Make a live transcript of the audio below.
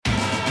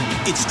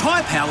It's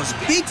Tyre Power's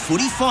Big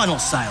Footy Final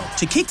Sale.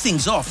 To kick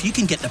things off, you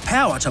can get the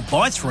power to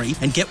buy 3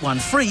 and get 1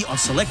 free on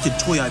selected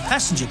Toyo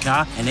passenger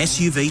car and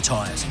SUV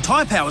tyres.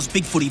 Tyre Power's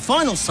Big Footy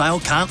Final Sale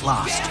can't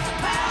last.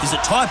 Visit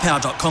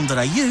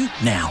tyrepower.com.au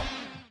now.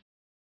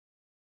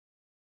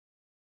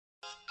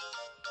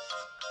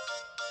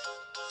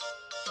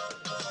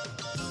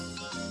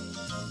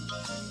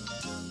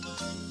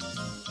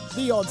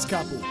 The Odds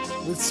Couple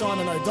with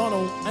Simon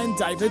O'Donnell and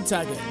David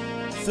Taggart.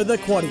 For The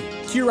Quaddie,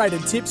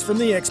 curated tips from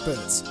the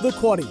experts. The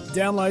Quaddie,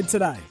 download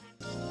today.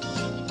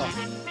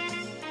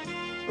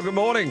 Well, good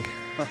morning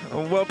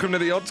and welcome to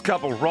The Odds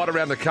Couple right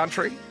around the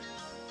country.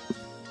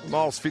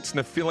 Miles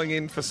Fitzner filling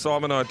in for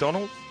Simon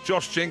O'Donnell.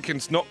 Josh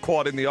Jenkins not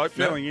quite in the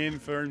opener. Filling in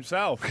for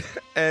himself.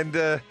 And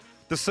the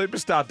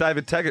superstar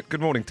David Taggart.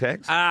 Good morning,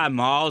 Tags.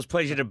 Miles,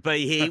 pleasure to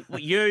be here.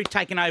 You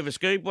taking over,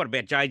 Scoop. What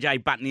about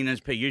JJ butting in as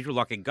per usual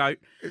like a goat?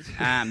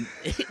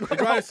 The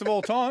greatest of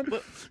all time.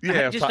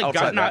 Yeah, just I'll a goat.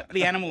 take No, that.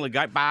 the animal, the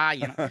goat.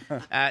 You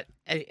know.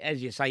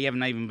 As you say, you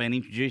haven't even been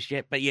introduced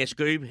yet. But yeah,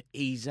 Scoob,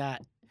 he's on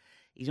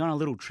a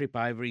little trip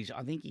over.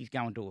 I think he's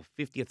going to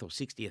a 50th or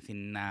 60th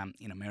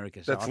in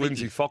America. So That's I think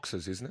Lindsay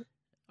Fox's, isn't it?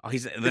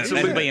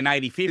 that'd be an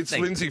 85th It's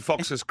thing. Lindsay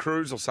Fox's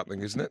cruise or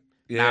something, isn't it?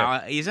 Yeah.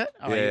 No, is it?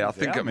 Oh, Yeah, I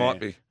think Yeah, it man. might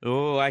be.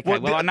 Oh, okay.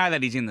 Well, Well, I know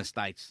that he's in the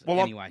States Well,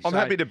 anyway. I'm so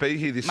happy to be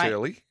here this Mate,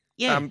 early.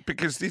 yeah.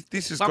 Because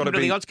this has Welcome got to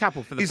to be the Odds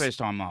Couple for the is- first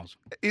time, Miles.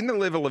 in the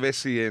level of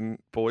SEN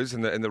boys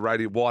and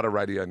the wider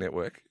radio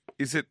network.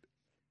 Is it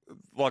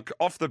like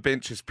off the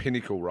bench is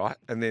pinnacle, right?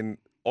 And then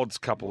Odds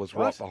Couple is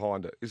right What?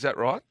 behind it. Is that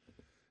right?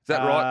 Is that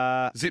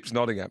right? Zip's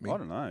nodding at me. I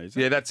don't know. Is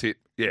Yeah, it? that's it.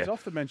 Is Yeah,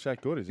 off the bench that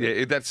good, is it?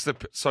 yeah. That's the.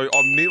 So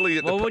I'm nearly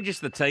at the. Well, we're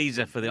just the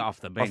teaser for the off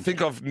the I bench.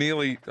 think I've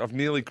nearly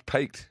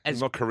peaked in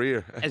As- my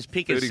career. As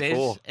Pickers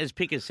 34.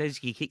 says,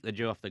 he kicked the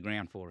Jew off the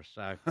ground for us.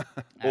 So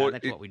Or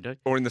that's it- what we do.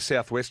 Or in the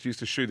southwest, used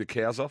to shoo the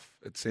cows off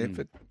at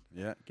Sanford.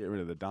 Yeah, get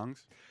rid of the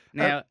dungs.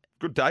 Now,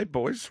 Good day,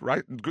 boys.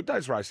 Good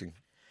days racing.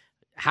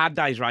 hard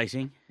days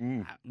racing,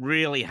 Mm.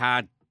 really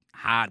hard.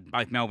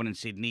 Both Melbourne and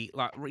Sydney.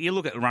 Like you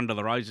look at the Run to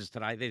the Roses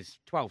today. There's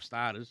 12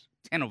 starters.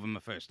 10 of them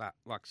are first up.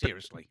 Like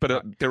seriously. But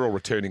Like, they're all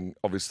returning,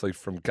 obviously,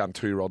 from gun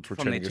 2-year-olds from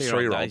returning their as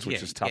 2-year-old 3-year-olds, days, which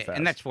yeah, is tough. yeah.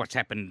 And that's what's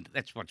happened.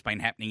 That's what's been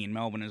happening in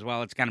Melbourne as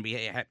well. It's going to be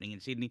happening in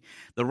Sydney.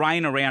 The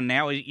rain around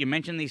now. You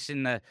mentioned this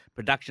in the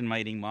production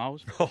meeting,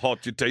 Miles. Oh,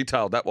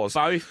 detailed that was.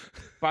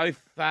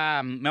 Both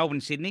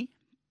Melbourne, Sydney.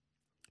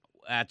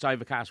 It's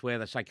overcast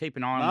weather, so keep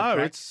an eye on the No,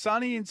 track. it's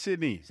sunny in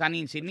Sydney.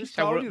 Sunny in Sydney, Just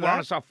so told we're you on a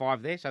that. soft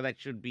 5 there, so that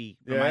should be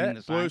Yeah, remaining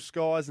the same. blue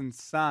skies and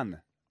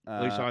sun.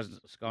 Blue skies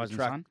and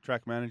sun.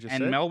 Track manager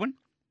And said. Melbourne?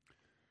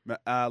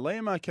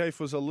 Liam O'Keefe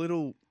was a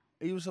little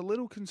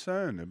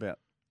concerned about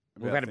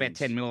We've had about things.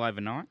 10 mil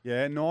overnight.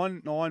 Yeah,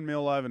 nine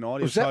mil overnight.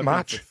 He Was was that hoping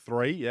much? For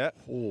 3, yeah.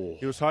 Oh.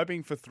 He was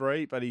hoping for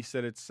 3, but he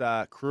said it's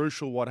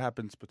crucial what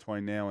happens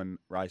between now and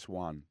race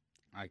 1.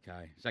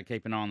 Okay, so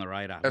keep an eye on the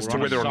radar. As We're to on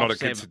a whether or not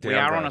soft it gets seven. a We are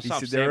on a downgrade. He soft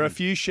said there are a 7.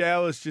 few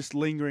showers just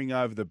lingering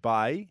over the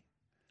bay.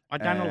 I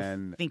don't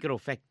and- think it'll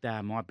affect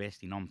my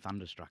bestie. I'm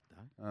thunderstruck,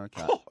 though.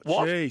 Okay.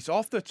 What? Jeez,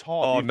 off the top.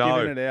 Oh, You've no.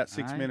 given it out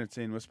 6 Aye. minutes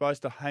in. We're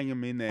supposed to hang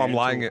them in there I'm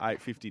laying until it.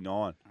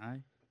 8:59. Eh?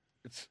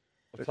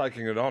 I'm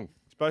taking it on.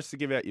 Supposed to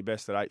give out your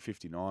best at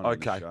 8:59.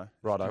 Okay. On the show.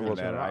 Righto. Give it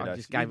Wasn't about it? 8:00. I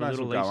just You gave may a as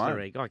little well go Easter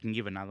home. egg. I can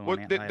give another Well,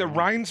 one out the later on.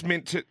 rain's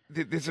meant to.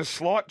 There's a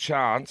slight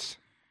chance,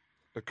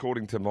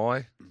 according to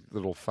my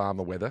little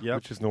farmer weather, Yep.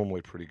 which is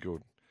normally pretty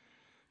good.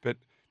 But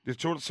you're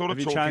sort Have of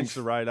you talking. changed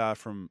the radar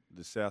from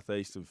the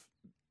southeast of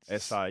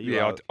SA? You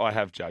Yeah, are- I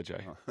have,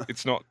 JJ.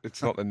 It's not the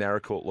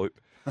Naracoorte loop.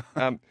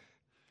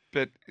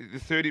 But the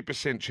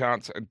 30%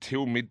 chance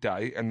until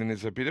midday, and then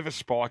there's a bit of a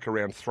spike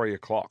around 3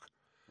 o'clock.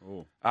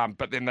 Oh.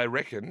 But then they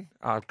reckon,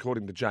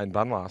 according to Jane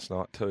Bunn last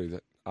night too,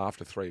 that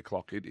after 3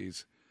 o'clock it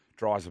is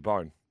dry as a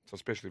bone. So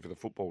especially for the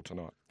football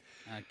tonight.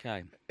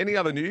 Okay. Any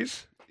other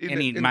news?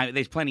 Mate,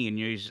 there's plenty of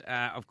news.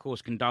 Of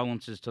course,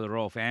 condolences to the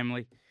royal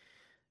family.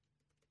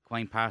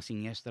 Queen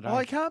passing yesterday.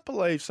 I can't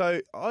believe.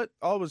 So I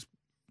was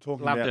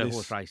talking Loved about her this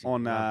horse racing.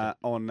 on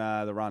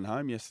Loved the run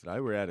home yesterday.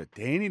 We're out at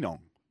Dandenong.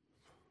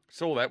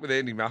 Saw that with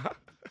Andy Maher.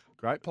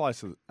 Great place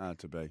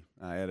to be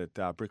out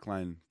at Brick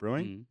Lane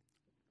Brewing. Mm.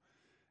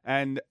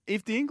 And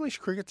if the English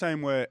cricket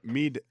team were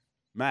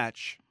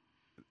mid-match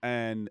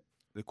and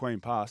the Queen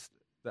passed,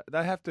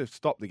 they have to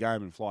stop the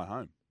game and fly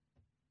home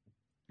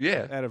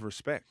Yeah, out of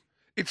respect.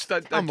 it's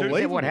they Unbelievable.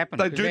 do, What happened?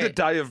 They 'Cause do the they're-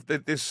 day of.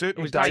 There's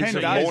certain It was days 10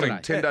 of days mourning.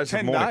 today. 10 days of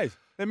 10 mourning. days.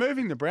 They're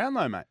moving the brown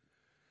though, mate.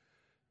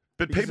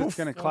 But Because people it's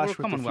going to Well, clash we're a with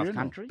the Commonwealth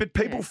funeral. country. But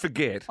people Yeah.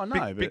 forget, I know,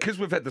 but- because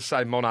we've had the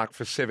same monarch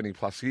for 70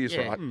 plus years,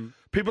 Yeah. right?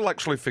 People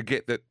actually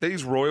forget that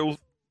these royal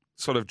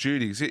sort of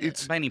duties,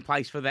 It's been in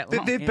place for that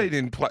long. they've yeah. been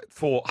in place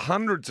for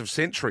hundreds of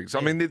centuries. I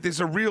mean, there's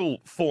a real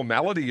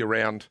formality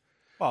around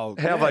Well,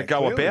 how yeah, they go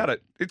clearly. about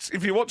it. It's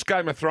if you watch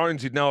Game of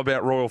Thrones, you'd know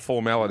about royal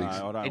formalities.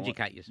 No, I don't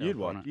Educate yourself You'd on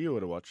watch. it. You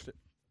would have watched it.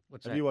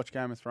 What's Have that? you watched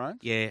Game of Thrones?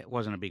 Yeah, it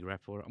wasn't a big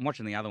rap for it. I'm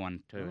watching the other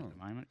one too at the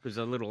moment because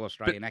the little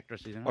Australian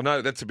actress is in it. I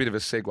know that's a bit of a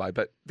segue,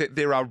 but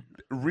there are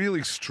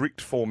really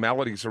strict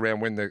formalities around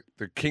when the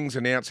kings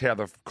announce how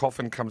the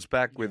coffin comes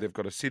back, where they've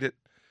got to sit it.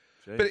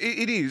 But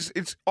it is.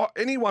 It's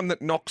anyone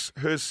that knocks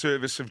her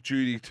service of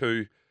duty to.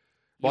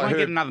 You won't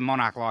get another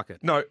monarch like it.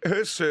 No,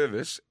 her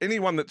service,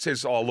 anyone that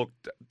says, oh, look,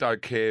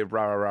 don't care,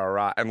 rah, rah, rah,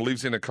 rah, and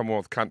lives in a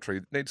Commonwealth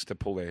country needs to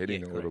pull their head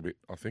in a little bit,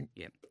 I think.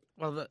 Yeah.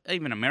 Well,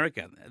 even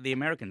America, the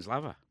Americans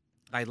love her.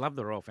 They love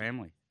the royal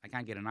family. They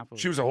can't get enough of her.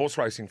 She was a horse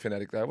racing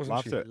fanatic, though, wasn't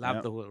Loved she? it.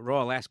 Loved the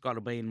royal ass, got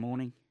to be in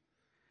mourning.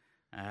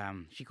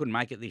 She couldn't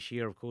make it this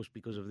year, of course,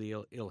 because of the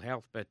ill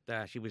health, but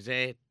she was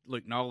there.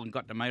 Luke Nolan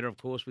got to meet her, of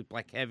course, with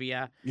Black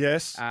Caviar.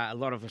 Yes. A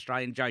lot of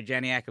Australian. Joe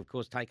Janiak, of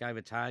course, take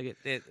over Target.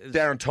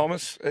 Darren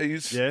Thomas, he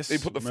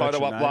put the photo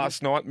Merchant up Navy.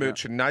 last night,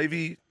 Merchant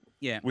Navy,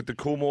 Yeah. with the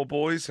Coolmore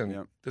boys,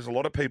 and there's a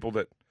lot of people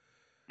that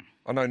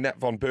I know. Nat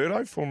Von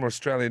Berto, former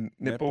Australian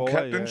netball Netballer,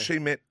 captain, yeah. she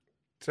met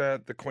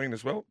the Queen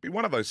as well. Be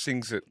one of those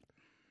things that,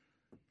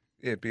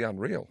 it'd be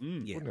unreal,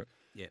 Yeah. wouldn't it?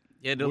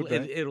 Yeah. Would be.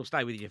 It'll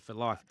stay with you for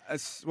life.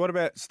 What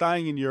about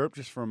staying in Europe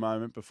just for a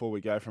moment before we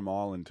go from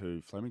Ireland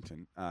to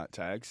Flemington?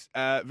 Tags.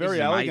 Very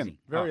is elegant.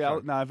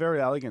 amazing. Very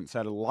elegant.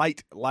 So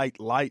a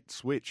late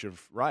switch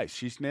of race.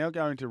 She's now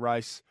going to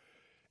race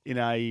in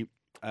a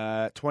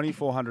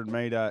 2,400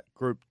 metre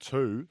Group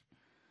 2,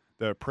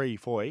 the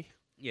Prix-Foy.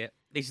 Yeah.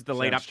 This is the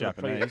lead up Sounds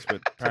to Japanese,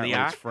 but the apparently it's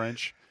arc.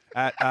 French.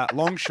 At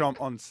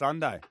Longchamp on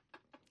Sunday.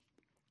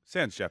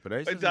 Sounds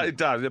Japanese. It doesn't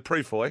does. The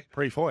Prix-Foy.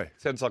 Prix-Foy.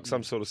 Sounds like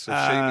some sort of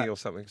sashimi or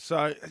something.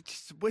 So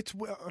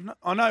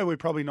I know we're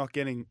probably not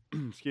getting,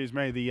 excuse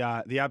me, the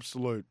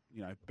absolute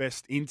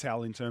best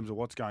intel in terms of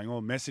what's going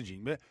on,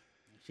 messaging, but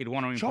She'd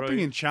want to improve.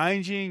 chopping and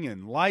changing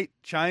and late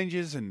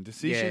changes and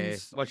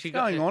decisions. Well, What's she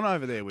got- going on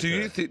over there with Do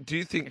her?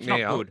 you think It's not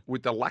now, good.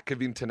 with the lack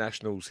of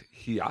internationals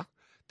here,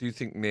 do you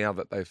think now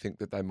that they think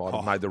that they might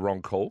have made the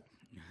wrong call?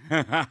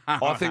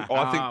 I think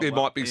there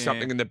might be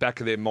something in the back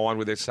of their mind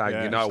where they're saying,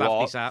 Yeah. you know Stuff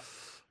what, this up.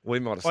 we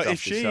might have Well,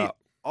 stuffed this up.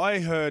 I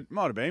heard,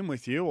 might have been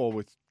with you or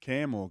with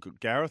Cam or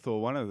Gareth or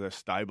one of the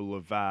stable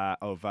of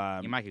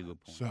You make a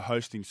good point.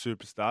 hosting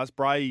superstars.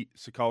 Bray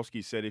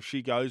Sokolsky said if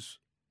she goes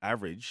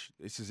average,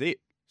 this is it.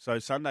 So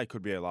Sunday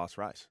could be her last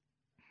race.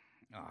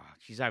 Oh,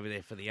 she's over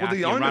there for the Well, arc. the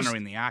You owners- run her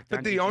in the arc. But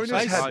don't the you? She's owners so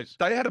had, close.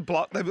 they had a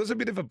blow. There was a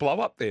bit of a blow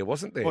up there,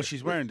 wasn't there? Well,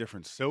 she's wearing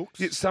different silks.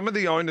 Yeah, some of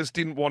the owners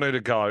didn't want her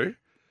to go,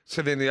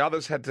 so then the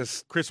others had to.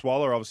 Chris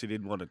Waller obviously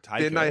didn't want to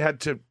take Then her. they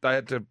had to.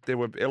 There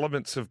were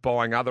elements of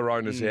buying other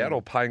owners out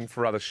or paying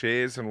for other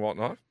shares and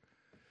whatnot.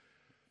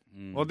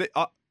 Well,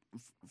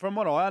 from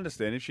what I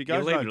understand, if she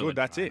goes leave no it to good,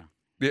 the that's it.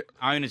 Yeah.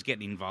 Owners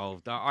getting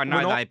involved. I know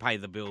When they I- pay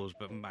the bills,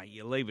 but mate,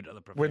 you leave it to the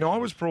When professionals. I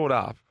was brought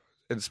up,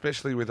 and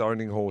especially with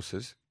owning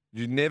horses,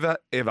 you never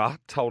ever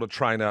told a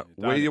trainer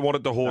where you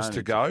wanted the horse don't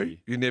to go. interfere.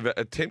 You never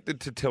attempted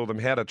to tell them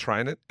how to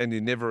train it, and you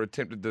never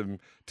attempted them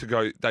to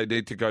go. They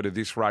need to go to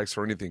this race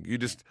or anything.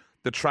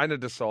 The trainer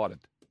decided.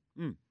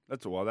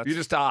 That's all. That's You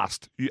just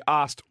asked. You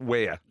asked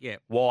where, Yeah,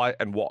 why,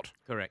 and what.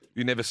 correct.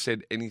 You never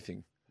said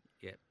anything.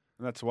 Yeah,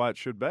 that's the way it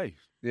should be.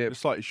 Yeah.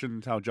 Just like you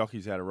shouldn't tell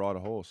jockeys how to ride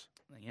a horse,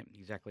 yeah,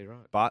 exactly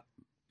right. but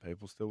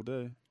people still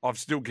do. I've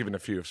still given a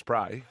few of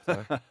spray.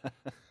 so.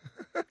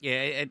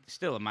 Yeah, it's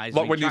still amazing.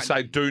 Like when you Tra-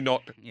 say, do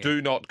not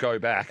go a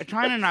back.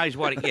 trainer knows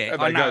what. Yeah,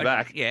 And I they know. go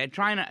back. Yeah, a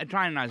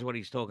trainer knows what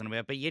he's talking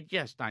about, but you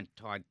just don't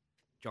tie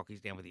jockeys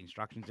down with the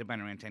instructions. They've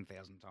been around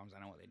 10,000 times. They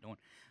know what they're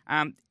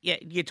doing. Yeah,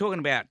 you're talking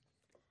about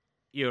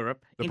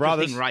Europe. The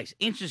brothers.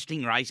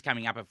 Interesting race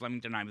coming up at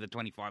Flemington over the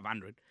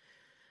 2,500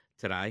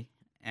 today.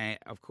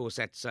 Of course,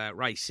 that's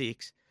race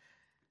 6.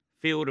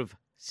 Field of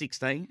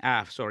 15,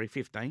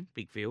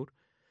 big field.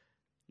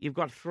 You've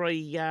got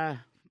three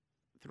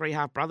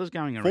half brothers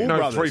going around. Full No,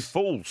 brothers. 3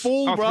 fools.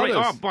 Full Oh,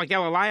 brothers. by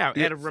Galileo,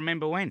 out of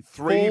remember when.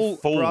 3 Full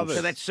fools. brothers.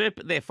 So that's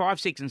they're 5,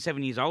 6, and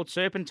 7 years old.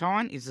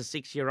 Serpentine is the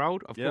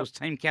 6-year-old. Of Yep. course,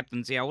 team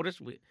captain's the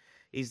oldest.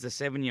 Is the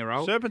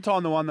 7-year-old.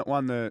 Serpentine, the one that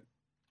won the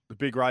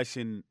big race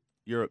in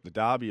Europe, the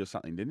Derby or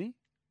something, didn't he?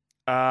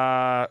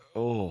 Uh,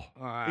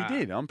 He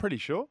did. I'm pretty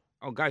sure.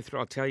 I'll go through.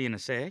 I'll tell you in a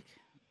sec.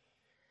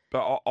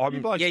 But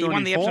You blokes Yeah, he doing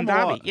won the inform Epsom a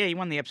Derby. lot. Yeah, he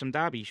won the Epsom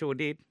Derby. He sure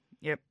did.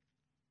 Yep.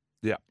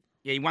 Yeah.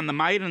 Yeah, he won the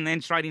maiden and then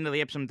straight into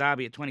the Epsom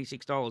Derby at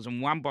 $26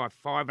 and won by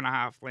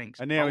 5.5 lengths.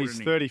 And now Older he's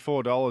than him.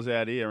 $34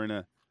 out here in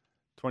a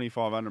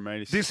 2,500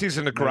 metres. This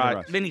isn't a metre great.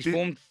 race. Then his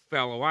form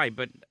fell away,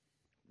 but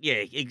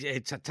yeah,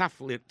 it's a tough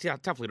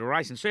little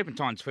race. And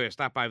Serpentine's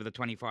first up over the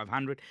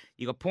 2,500.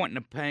 You got Point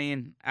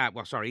Nepean.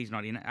 He's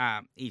not in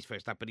it. He's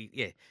first up, but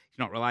he's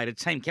not related.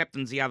 Team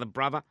captain's the other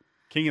brother,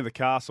 King of the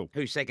Castle.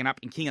 who's second up,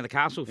 and King of the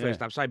Castle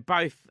first up. So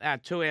both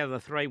 2 out of the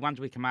 3, one's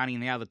with Commanding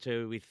and the other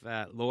 2 with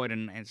Lloyd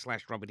and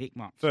 / Robert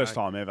Hickmott. First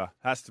So, time ever.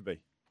 Has to be.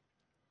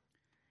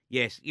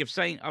 Yes, you've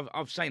seen.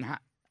 I've seen.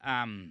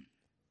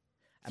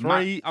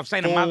 Three I've seen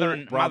a full mother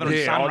and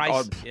brothers. son Yeah,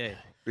 race. Yeah.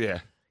 Yeah.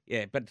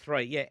 Yeah, but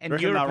 3, yeah. And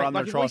Reckon they'll run the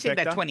like if we said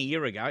that trifecta? 20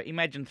 years ago,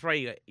 imagine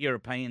 3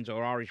 Europeans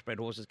or Irish bred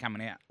horses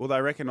coming out. Will they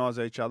recognise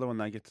each other when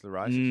they get to the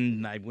races?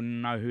 They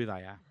wouldn't know who they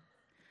are.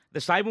 The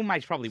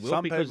stablemate probably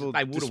will because people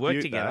they would have worked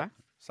dispute together. that.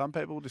 Some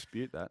people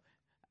dispute that.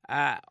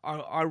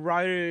 I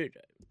rode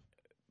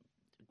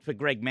for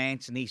Greg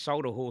Manson. He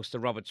sold a horse to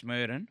Robert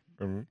Smurden.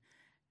 Mhm.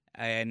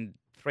 And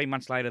 3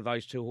 months later,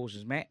 those 2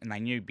 horses met, and they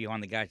knew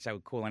behind the gates they were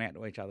calling out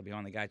to each other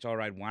behind the gates. I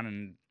rode one,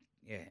 and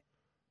yeah,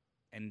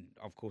 and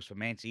of course for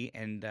Mancy,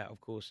 and of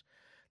course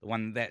the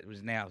one that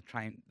was now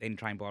trained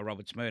by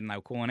Robert Smurden. They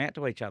were calling out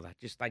to each other.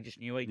 They just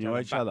knew each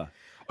other.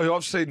 But Oh,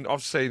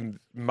 I've seen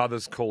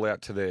mothers call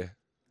out to their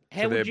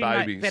How would you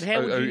babies. know? But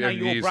how would you know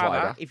your years brother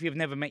later. if you've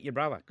never met your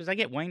brother? Because they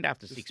get weaned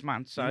after 6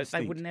 months, so they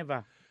instinct. would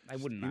never. They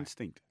wouldn't know.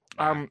 Instinct.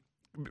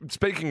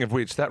 Speaking of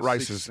which, that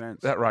Sixth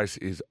sense. race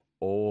is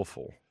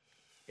awful.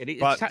 It is.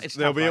 But it's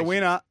there'll tough be a racing.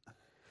 winner.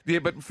 Yeah,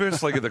 but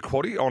first leg of the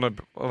quaddie on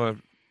a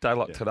day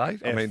like today,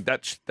 I F. mean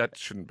that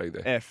shouldn't be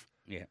there. F.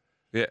 Yeah.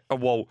 Yeah.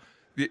 Well,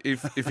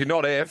 if you're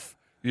not F,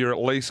 you're at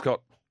least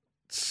got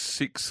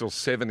 6 or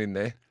 7 in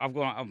there. I've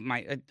gone.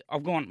 My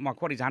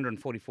quaddie's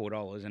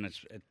 $144, and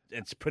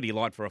it's pretty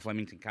light for a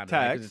Flemington car today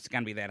Tags. because it's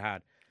going to be that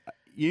hard.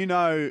 You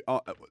know,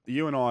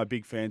 you and I are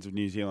big fans of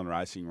New Zealand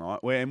racing, right?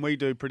 And we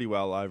do pretty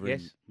well over in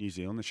Yes. New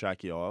Zealand, the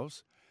Shaky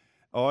Isles.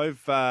 I've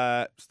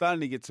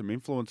starting to get some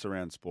influence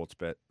around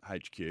Sportsbet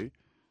HQ. You get a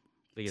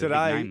big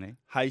Today, name there.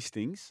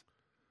 Hastings,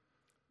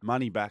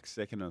 money back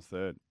second and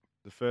third.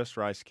 The first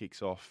race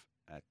kicks off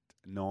at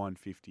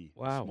 9:50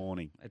 Wow. this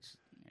morning. It's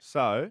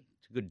So,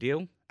 a good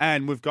deal.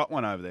 and we've got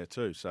one over there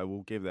too, so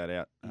we'll give that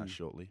out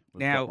shortly. We've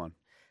Now- got one.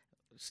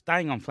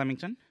 Staying on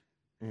Flemington,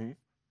 Mhm.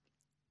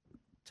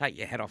 take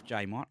your hat off,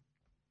 J Mott.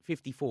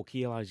 54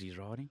 kilos he's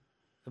riding.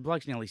 The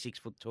bloke's nearly 6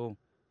 foot tall.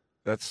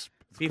 That's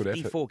good effort.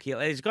 54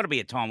 kilos. There's got to be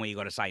a time where you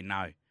got to say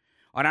no.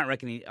 I don't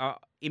reckon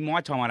in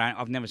my time.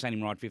 I've never seen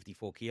him ride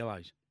 54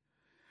 kilos.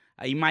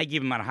 You may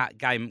give him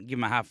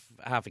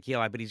half a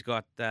kilo, but he's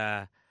got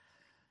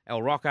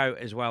El Rocco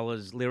as well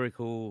as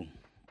lyrical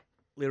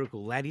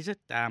lad. Is it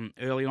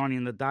early on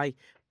in the day?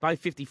 Both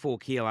 54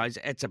 kilos.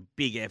 It's a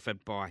big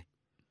effort by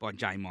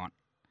J Mott.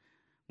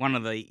 One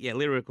of the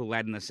lyrical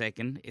lad in the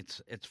second.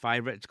 It's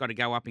favourite. It's got to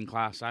go up in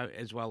class though,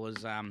 as well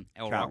as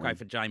El Rocco win.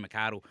 for Jay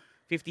McArdle.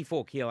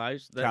 54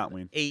 kilos. Can't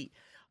win.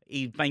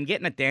 He's been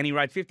getting it down. He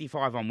rode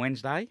 55 on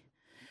Wednesday,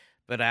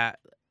 but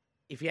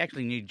if you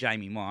actually knew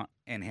Jamie Mott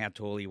and how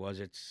tall he was,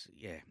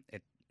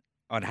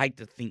 I'd hate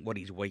to think what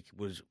his week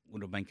would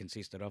have been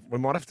consisted of. We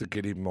might have to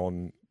get him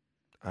on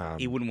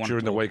He wouldn't want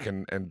during to the talk. week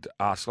and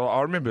ask.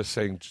 I remember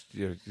seeing,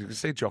 you can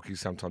see jockeys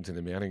sometimes in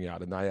the mounting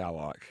yard, and they are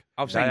like,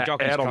 I've they seen are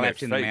jockeys out on their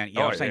collapse in the feet. mountain.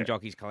 Yeah, Oh, I've seen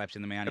jockeys collapse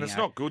in the mountain. And it's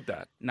not good,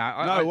 that. No,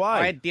 No I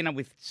way. had dinner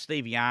with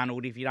Stevie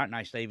Arnold. If you don't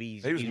know Stevie,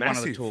 He was he's one of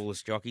the massive.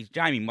 tallest jockeys.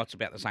 Jamie Mott's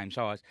about the same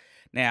size.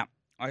 Now,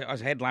 I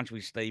had lunch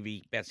with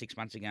Stevie about 6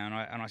 months ago,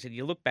 and I said,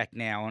 you look back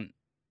now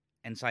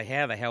and say,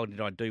 how the hell did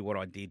I do what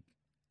I did?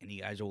 And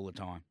he goes, all the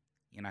time.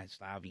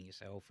 Starving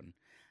yourself and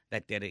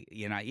that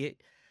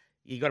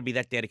you got to be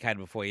that dedicated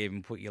before you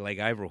even put your leg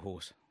over a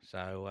horse.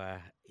 So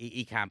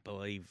he can't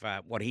believe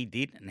what he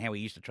did and how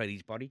he used to treat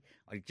his body.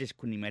 I just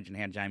couldn't imagine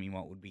how Jamie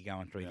Mott would be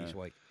going through this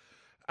week.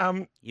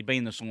 You'd be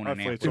in the sauna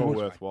Hopefully now. it's all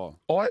worthwhile.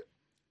 I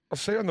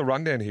see on the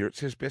rundown here, it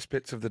says best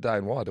bets of the day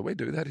and why. Do we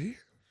do that here?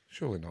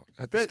 Surely not.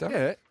 At the start?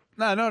 Yeah.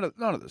 No, not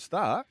at the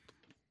start.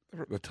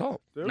 They're at the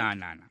top. No.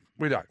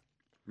 We don't.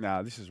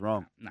 No, this is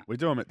wrong. No. We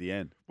do them at the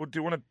end. Well, do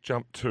you want to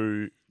jump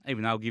to...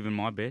 Even though I've given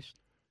my best.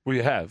 Well,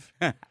 you have.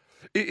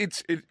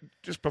 It's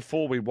just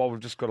before we've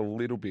just got a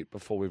little bit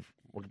before we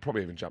could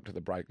probably even jump to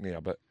the break now.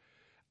 But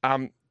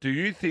do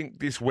you think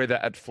this weather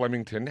at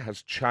Flemington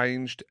has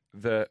changed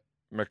the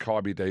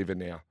Maccabi Diva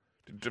now?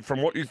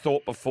 From what you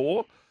thought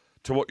before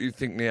to what you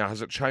think now,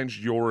 has it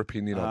changed your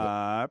opinion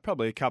of it?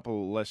 Probably a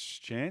couple less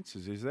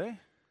chances, is there?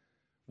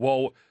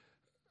 Well,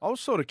 I was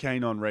sort of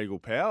keen on Regal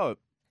Power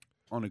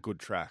on a good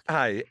track.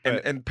 hey,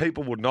 and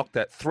people would knock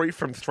that 3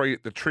 from 3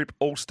 at the Trip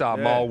All-Star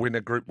Yeah. Mile winner,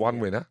 Group 1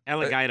 winner.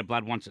 Alligator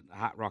Blood wants it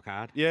rock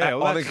hard. Yeah,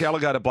 well, I think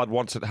Alligator Blood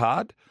wants it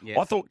hard.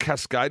 Yeah. I thought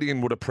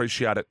Cascadian would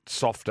appreciate it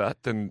softer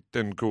than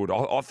good.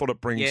 I thought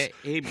it brings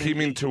him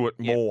into it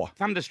more.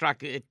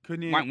 Thunderstruck, it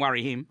Couldn't you- won't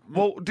worry him.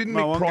 Well, didn't Mick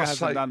Mo'unga Price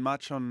hasn't say... done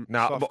much on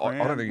No, soft I don't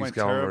ground, think he's went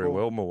going very terrible.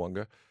 well,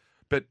 Mwanga.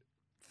 But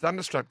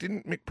Thunderstruck,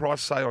 didn't Mick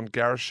Price say on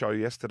Gareth's show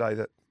yesterday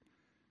that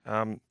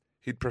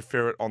he'd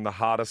prefer it on the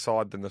harder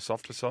side than the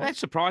softer side? That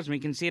surprised me,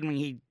 considering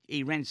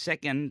he ran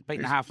second,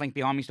 beating a half length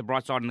behind Mr.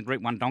 Brightside in the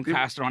Group 1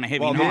 Doncaster on a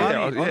heavy Well, night.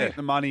 Yeah, I yeah. think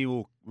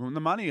the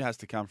money has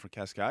to come from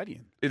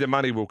Cascadian. The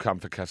money will come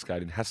for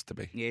Cascadian, has to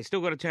be. Yeah,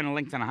 still got to turn a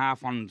length and a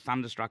half on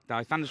Thunderstruck,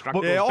 though. Thunderstruck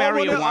Well, was Yeah,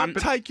 barrier I'll one.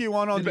 take you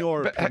on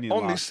your But opinion.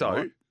 on last this, though,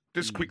 night.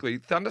 just quickly,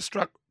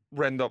 Thunderstruck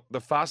ran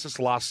the fastest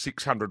last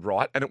 600,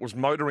 right? And it was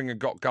motoring and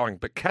got going.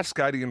 But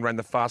Cascadian ran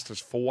the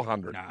fastest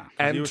 400 Nah. He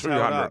and was held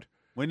up. 200.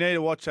 We need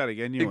to watch that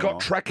again. You It and got I.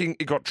 tracking.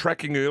 It got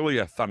tracking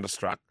earlier.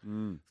 Thunderstruck.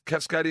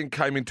 Cascadian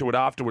came into it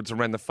afterwards and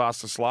ran the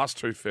fastest last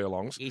 2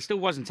 furlongs. He still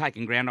wasn't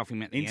taking ground off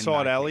him at the end.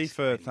 Inside though, alley Keith.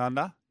 for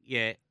Thunder.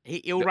 Yeah,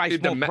 he'll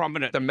race more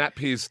prominent. The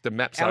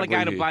map's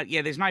Alligator ugly here. Blood,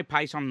 yeah, there's no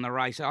pace on the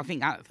race. I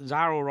think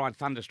Zara will ride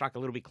Thunderstruck a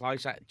little bit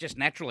closer, just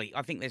naturally.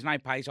 I think there's no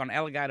pace on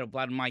Alligator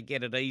Blood, may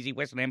get it easy.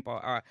 Western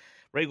Empire,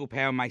 Regal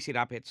Power may sit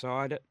up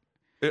outside it.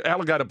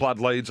 Alligator Blood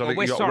leads. I think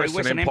West- you got sorry, Western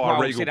Western Empire, Empire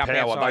will Regal sit up Power.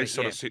 outside They it,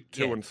 sort yeah. of sit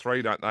 2 Yeah. and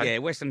 3, don't they? Yeah,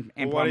 Western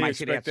what Empire do you may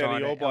sit expect out of outside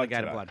your bloke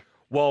Alligator today? Blood.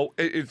 Well,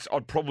 I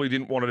probably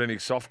didn't want it any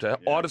softer.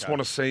 I just want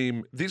to see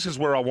him. This is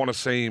where I want to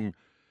see him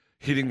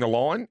hitting the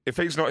line. If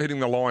he's not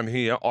hitting the line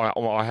here,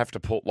 I have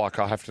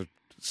to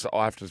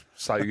I have to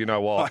say, you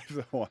know what?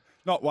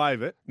 Not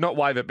wave it. Not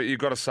wave it, but you've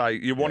got to say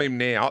you want him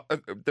now.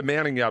 The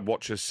Mounting Yard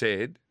Watcher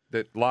said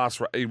that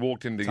he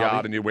walked in the Tubby.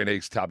 yard and you went,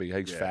 he's tubby,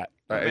 he's fat,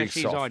 he's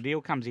His soft. ideal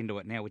comes into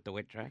it now with the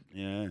wet track.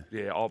 Yeah.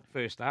 Yeah.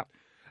 First up.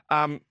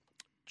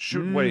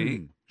 Should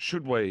we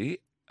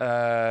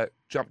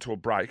jump to a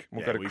break?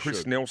 We'll go to we Chris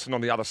should. Nelson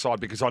on the other side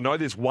because I know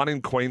there's one in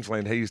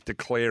Queensland he's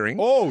declaring.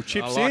 Oh,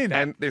 chips I like in.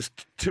 that. And there's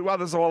two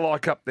others I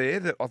like up there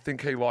that I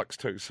think he likes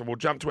too. So we'll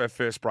jump to our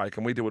first break,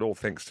 and we do it all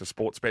thanks to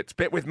Sportsbets.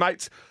 Bet with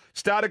mates.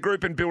 Start a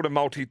group and build a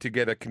multi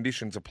together.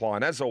 Conditions apply.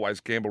 And as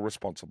always, gamble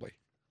responsibly.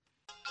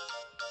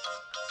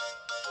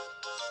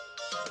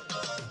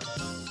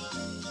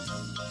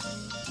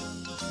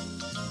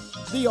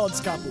 The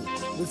Odds Couple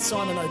with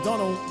Simon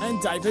O'Donnell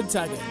and David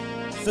Taggart.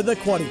 For The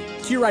Quaddie,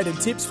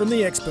 curated tips from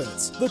the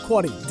experts. The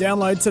Quaddie,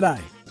 download today.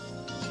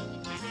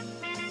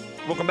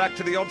 Welcome back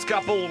to the Odds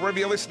Couple. Wherever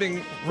you're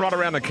listening right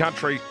around the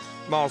country,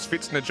 Miles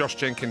Fitzner, Josh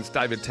Jenkins,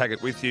 David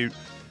Taggart with you.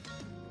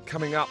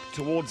 Coming up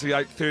towards the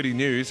 8:30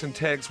 news and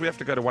Tags, we have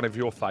to go to one of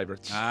your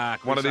favourites.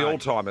 one of the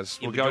all-timers.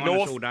 We'll go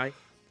north. All day.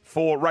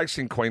 For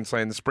Racing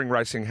Queensland, the spring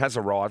racing has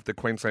arrived. The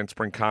Queensland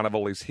Spring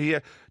Carnival is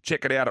here.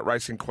 Check it out at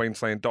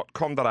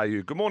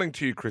racingqueensland.com.au. Good morning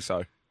to you,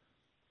 Chriso.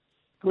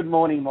 Good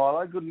morning,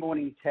 Milo. Good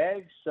morning,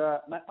 Tags.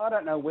 Mate, I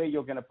don't know where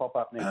you're going to pop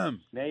up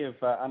next. Now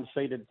you've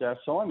unseated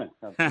Simon.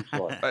 Looks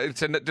like.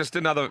 It's just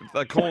another,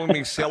 they're calling me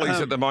Sellies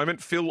at the moment.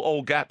 Fill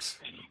all gaps,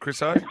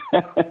 Chriso.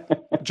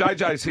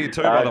 JJ's here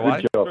too, by the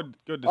way. Good job.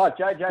 Good Oh,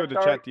 JJ, good to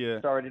sorry. chat to you.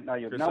 Sorry, I didn't know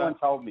you. Chris, No one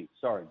told me.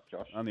 Sorry,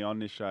 Josh. Only on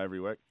this show every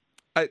week.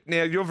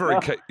 Now you're very,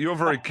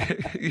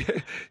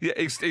 yeah.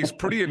 He's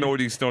pretty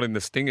annoyed he's not in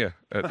the stinger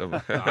at the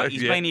moment.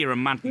 He's been here a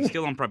month. He's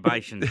still on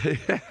probation.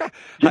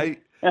 Hey,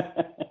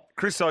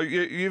 Chriso,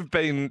 you've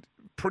been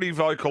pretty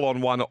vocal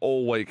on one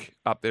all week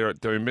up there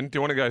at Doomben. Do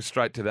you want to go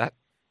straight to that?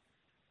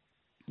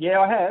 Yeah,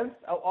 I have.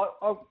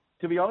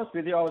 To be honest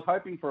with you, I was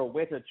hoping for a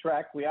wetter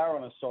track. We are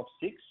on a soft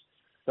 6,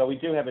 so we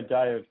do have a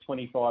day of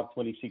 25,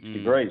 26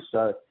 degrees.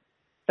 So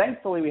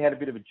thankfully we had a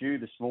bit of a dew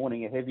this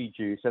morning, a heavy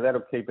dew, so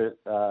that'll keep it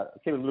a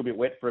little bit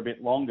wet for a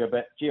bit longer.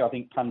 But, gee, I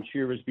think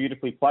Puntura is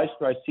beautifully placed,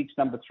 race 6,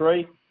 number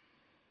 3.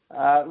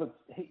 Look,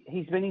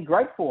 he's been in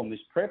great form this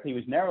prep. He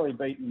was narrowly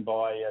beaten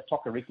by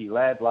Tokariki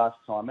Lad last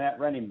time out,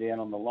 ran him down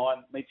on the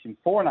line, meets him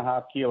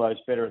 4.5 kilos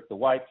better at the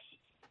weights.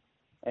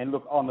 And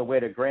look, on the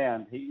wetter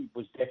ground, he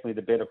was definitely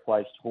the better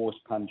placed horse,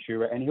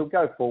 Puntura, and he'll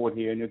go forward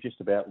here and he'll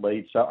just about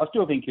lead. So I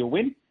still think he'll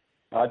win.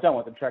 I don't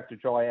want the track to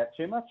dry out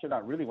too much. I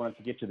don't really want it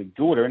to get to the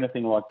good or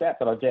anything like that,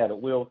 but I doubt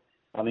it will.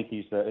 I think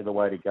he's the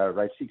way to go.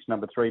 Race 6,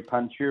 number 3,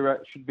 Puntura,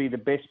 should be the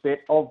best bet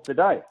of the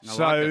day.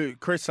 So,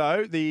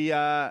 Chriso,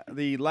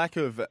 the lack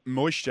of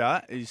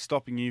moisture is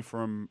stopping you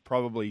from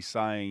probably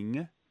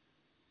saying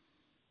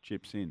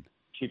chips in.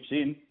 Chips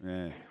in.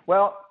 Yeah.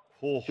 Well,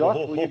 Josh,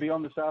 will you be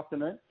on this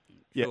afternoon?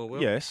 Yeah. Sure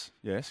will. Yes,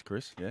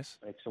 Chris. Yes.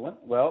 Excellent.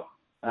 Well,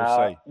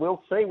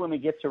 We'll see when we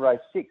get to race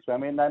 6. I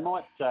mean, they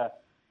might,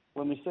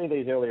 when we see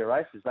these earlier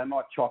races, they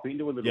might chop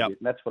into a little bit, and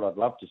that's what I'd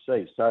love to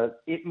see. So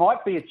it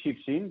might be a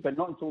chips in, but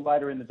not until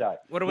later in the day.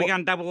 What are we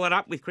going to double it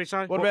up with,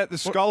 Chriso? What about the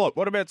scallop?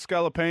 What about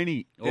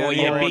Scalapini? Oh,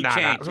 yeah, big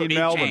chance. In Big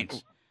Melbourne.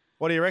 chance.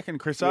 What do you reckon,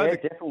 Chriso? Yeah, The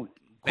definitely.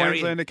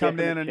 Queensland to come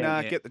down and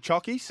Definite get the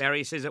chockies?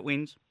 Barry says it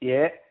wins.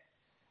 Yeah.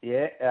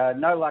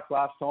 No luck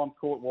last time.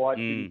 Caught wide,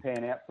 didn't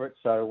pan out for it.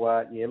 So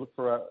look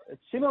for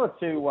it's similar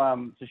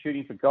to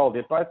Shooting for Gold.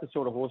 They're both the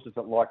sort of horses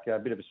that like a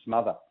bit of a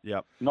smother.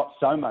 Yep. Not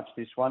so much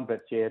this one,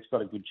 but yeah, it's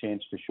got a good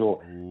chance for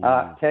sure.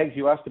 Tags,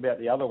 you asked about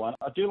the other one.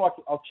 I do like.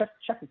 I'll chuck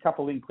a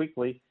couple in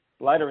quickly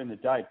later in the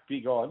day.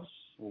 Big odds,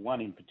 or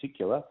one in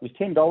particular. Was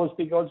 $10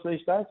 big odds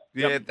these days?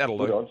 Yeah, that'll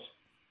Good do. odds.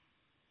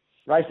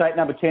 Race 8,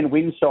 number 10,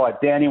 Windside.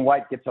 Down in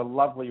weight, gets a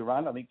lovely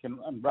run. I think can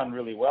run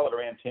really well at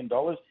around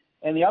 $10.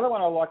 And the other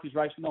one I like is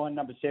race 9,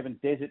 number 7,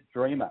 Desert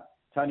Dreamer.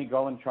 Tony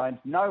Gollan trains.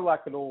 No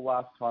luck at all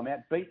last time out.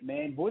 Beat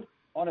Manhood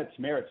on its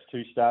merits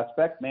 2 starts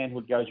back.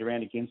 Manhood goes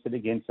around against it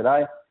again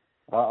today.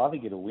 I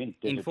think it'll win.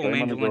 Desert Inform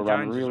Dreamer Angela will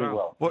run Jones as really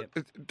well. well.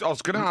 I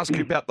was going to ask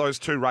you about those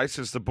 2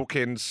 races, the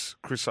bookends,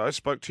 Chriso.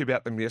 Spoke to you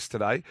about them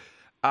yesterday.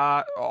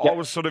 I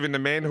was sort of in the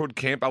Manhood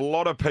camp. A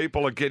lot of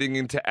people are getting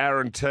into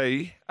Aaron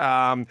T.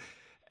 And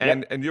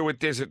you're with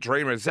Desert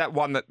Dreamer. Is that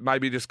one that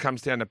maybe just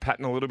comes down to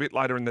pattern a little bit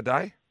later in the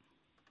day?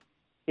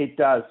 It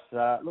does.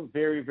 Look,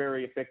 very,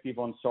 very effective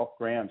on soft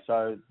ground.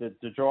 So the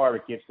drier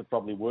it gets, the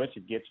probably worse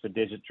it gets for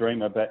Desert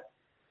Dreamer. But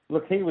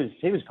look, he was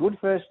good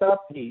first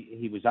up.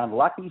 He was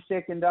unlucky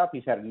second up.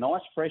 He's had a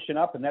nice freshen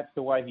up, and that's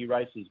the way he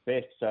races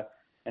best. So,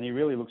 and he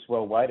really looks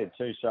well weighted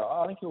too. So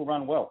I think he'll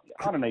run well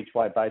on an each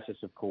way basis,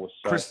 of course.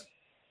 So Chris,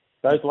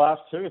 those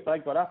last 2, if they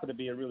got up, it'd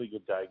be a really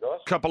good day, guys.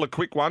 couple of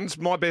quick ones.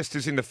 My best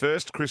is in the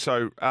first,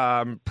 Chriso,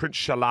 Prince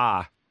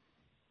Shalar.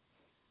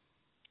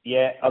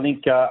 Yeah, I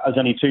think there's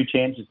only 2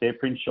 chances there,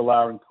 Prince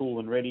Shalar and Cool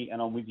and Ready,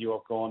 and I'm with you.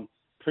 I've gone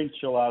Prince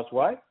Shalar's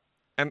way.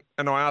 And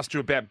I asked you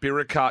about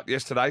Biricart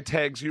yesterday.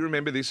 Tags, you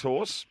remember this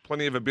horse?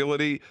 Plenty of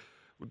ability.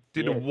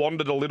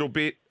 Wandered a little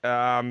bit,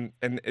 and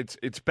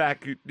it's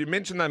back. You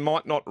mentioned they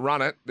might not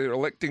run it. They're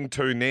electing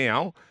to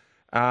now.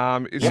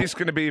 Is this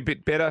going to be a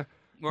bit better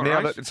What now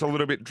race? that it's a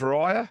little bit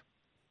drier?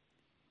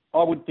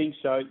 I would think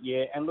so,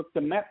 yeah. And look,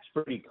 the map's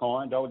pretty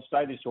kind. I would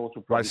say this horse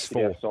will probably Race sit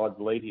 4. outside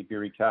the lead here,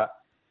 Biricart.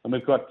 And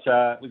we've got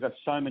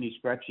so many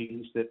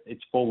scratchings that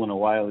it's fallen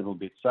away a little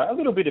bit. So a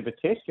little bit of a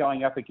test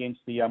going up against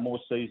the more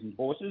seasoned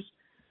horses.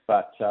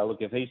 But look,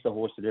 if he's the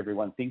horse that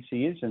everyone thinks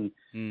he is and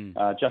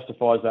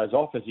justifies those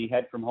offers he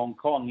had from Hong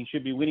Kong, he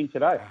should be winning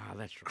today. Ah,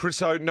 that's right.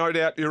 Chriso, no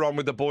doubt you're on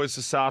with the boys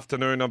this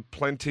afternoon.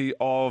 Plenty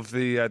of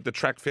the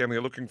track family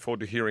are looking forward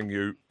to hearing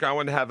you.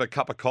 Go and have a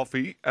cup of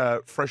coffee,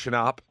 freshen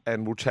up,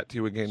 and we'll chat to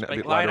you again a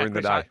bit later in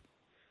the day.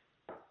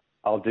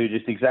 I'll do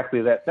just exactly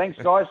that. Thanks,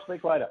 guys.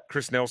 Speak later.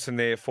 Chris Nelson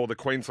there for the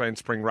Queensland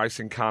Spring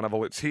Racing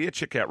Carnival. It's here.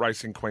 Check out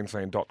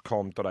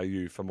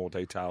racingqueensland.com.au for more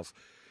details.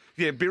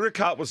 Yeah,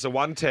 Biricart was the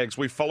one, Tags.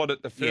 We followed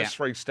it the first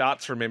 3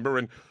 starts, remember,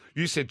 and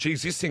you said,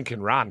 geez, this thing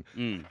can run.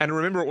 And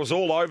remember, it was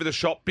all over the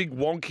shop, big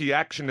wonky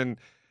action, and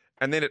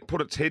then it put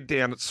its head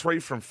down. It's 3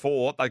 from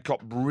 4. They got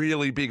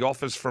really big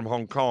offers from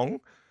Hong Kong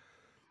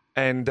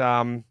and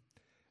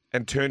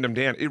turned them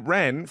down. It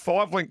ran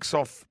 5 lengths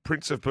off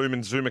Prince of Boom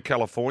and Zuma,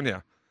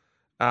 California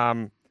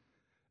in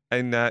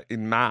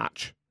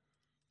March.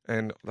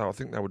 And I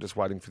think they were just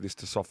waiting for this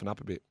to soften up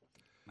a bit.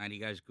 Mate, he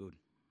goes good.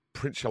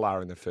 Prince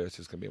Shalar in the first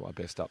is going to be my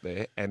best up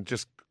there. And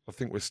just, I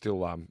think we're still,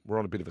 we're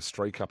on a bit of a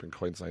streak up in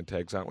Queensland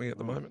Tags, aren't we, at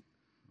the moment?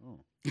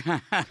 Yeah,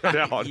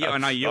 I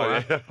know you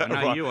are. I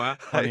know you are.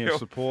 Plenty of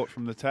support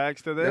from the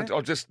Tagster there.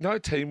 I just, no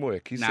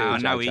teamwork. He No,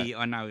 said,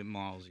 I know him,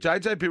 Miles.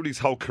 JJ built his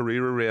whole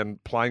career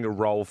around playing a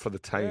role for the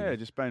team. Yeah,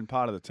 just being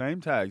part of the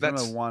team Tags.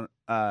 That's- Not a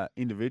one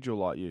individual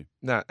like you.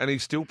 No, and he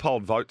still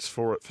polled votes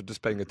for it for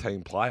just being a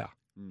team player.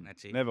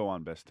 That's it. Never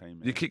won best team.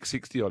 Man. You kicked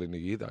 60 odd in a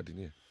year, though, didn't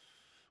you?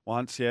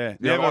 Once, yeah.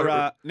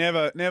 Yeah,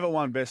 Never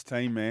won best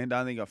team, man.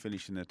 Don't think I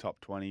finished in the top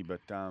 20,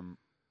 but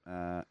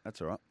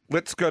that's all right.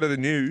 Let's go to the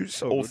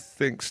news. Oh, All good.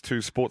 thanks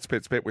to Sports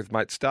Bets Bet with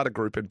Mates. Start a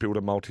group and build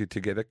a multi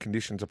together.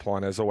 Conditions apply,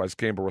 and as always,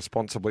 gamble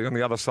responsibly. On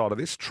the other side of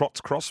this,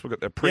 Trots Cross. We've got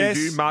the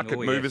preview, Yes. market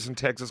Oh, movers, yes. and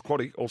tags as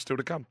quaddy, all still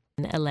to come.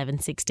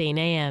 11:16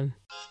 a.m.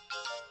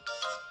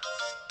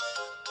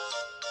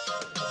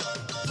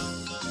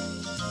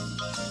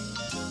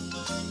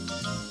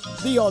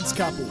 The Odds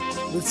Couple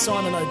with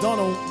Simon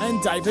O'Donnell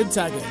and David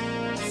Taggart.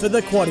 For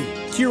The Quaddy,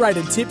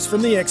 curated tips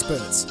from the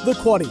experts. The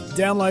Quaddy,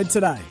 download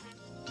today.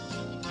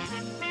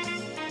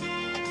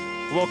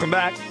 Welcome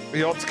back,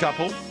 the odds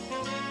couple.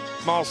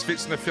 Miles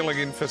Fitzner filling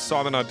in for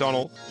Simon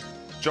O'Donnell,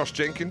 Josh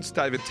Jenkins,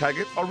 David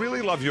Taggart. I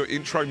really love your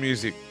intro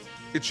music.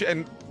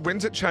 And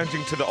when's it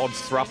changing to the odds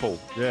thruple?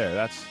 Yeah,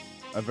 that's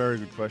a very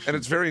good question. And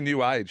it's very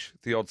new age,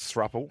 the odds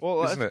thruple,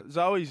 well, isn't it?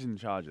 Zoe's in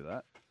charge of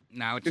that.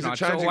 No, it's Is it not.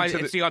 changing to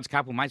It's the odds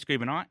couple, mate,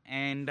 Scuba Night.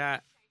 And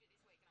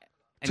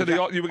You were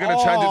going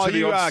to change it to the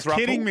you odds are thruple?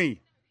 kidding me.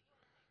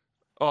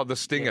 Oh, the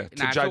stinger, to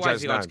no, it's always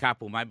JJ's the name. odds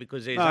couple, mate,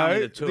 because there's only No,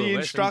 the two the of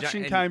us.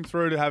 instruction came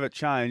through to have it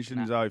changed,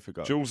 and Zoe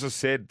forgot. Jules has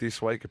said this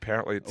week,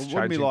 apparently, it's It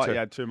wouldn't be changing like to... you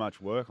had too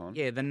much work on.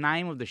 Yeah, the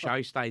name of the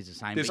show stays the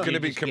same. There's but going to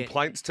you be just get-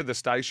 complaints to the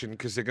station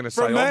because they're going to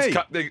say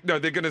From me? they're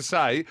going to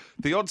say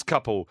the odds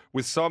couple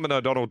with Simon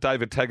O'Donnell,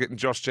 David Taggart, and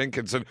Josh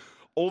Jenkins, and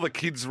all the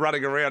kids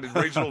running around in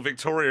regional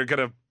Victoria are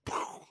going to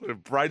their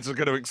brains are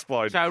going to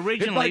explode. So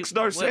originally, it makes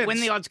no sense.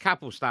 when the odds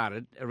couple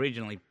started,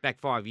 originally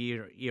back 5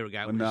 year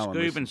ago, it When was no one Scoob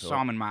listened and to it.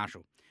 Simon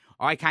Marshall.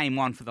 I came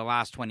on for the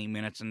last 20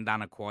 minutes and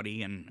done a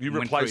quaddie and you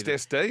went replaced through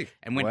SD.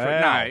 and went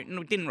Wow. through.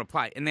 No, didn't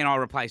replace. And then I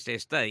replaced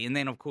SD. And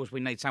then of course we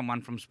need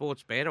someone from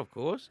Sportsbet, of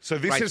course. So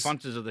this great is-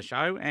 sponsors of the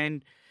show,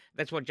 and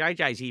that's what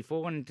JJ's here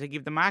for, and to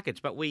give the markets.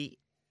 But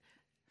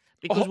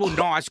because we're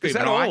nice, Scoob is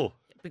that and I, all?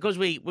 because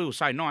we were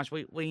so nice,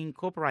 we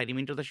incorporate him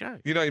into the show.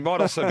 You know, he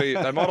might also be.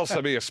 They might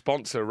also be a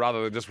sponsor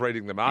rather than just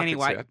reading the markets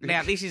Anyway, out.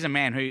 now this is a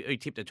man who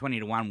tipped a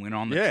 20-1 win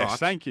on the Yes, trots.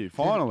 thank you.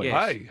 Finally.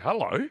 Yes. Hey,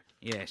 hello.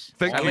 Yes.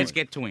 Thank So you. let's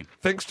get to him.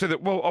 Thanks to the.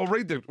 Well, I'll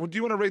read the. Well, do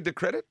you want to read the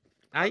credit?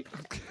 Hey,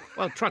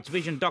 well,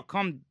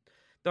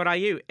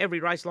 trotsvision.com.au. Every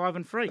race live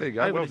and free. There you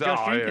go. Over Well to done.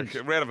 Josh Oh, yeah.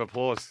 Jenkins. Round of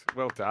applause.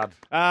 Well done.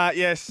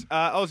 Yes,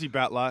 Aussie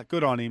battler.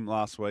 Good on him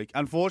last week.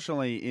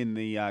 Unfortunately, in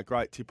the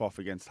great tip-off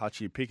against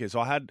Hutchie Pickers,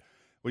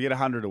 we get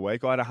 100 a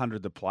week. I had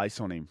 100 to place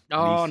on him.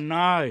 Oh, And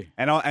no.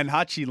 and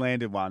Hutchie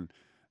landed one.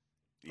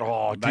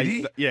 Oh, did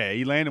he? Yeah,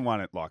 he landed one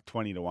at like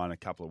 20-1 a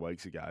couple of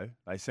weeks ago.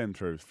 They send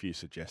through a few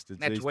suggested.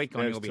 That's weak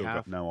on They've your still behalf.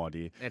 got no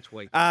idea. That's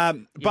weak.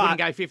 Um, You but wouldn't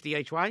go 50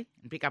 each way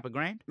and pick up a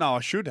grand? no,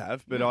 I should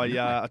have, but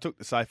I took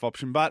the safe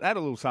option. But had a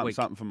little Weak.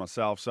 something for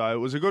myself. So it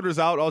was a good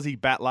result. Aussie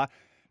battler.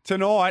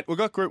 Tonight, we've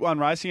got Group 1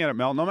 racing out at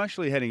Melton. I'm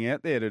actually heading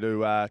out there to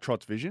do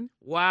Trots Vision.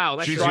 Wow,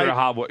 that's She's great. a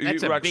hard work.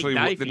 That's You a actually,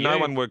 big day for no you.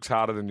 one works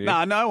harder than you.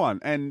 No, no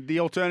one. And the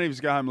alternative is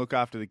go home and look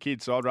after the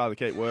kids, so I'd rather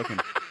keep working.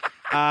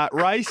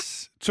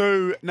 Race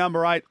 2,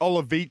 number 8,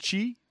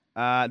 Olivici.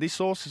 This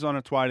horse is on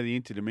its way to the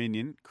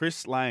Inter-Dominion.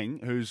 Chris Lang,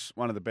 who's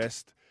one of the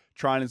best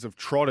trainers of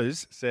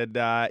trotters, said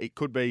it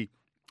could be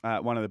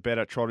one of the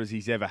better trotters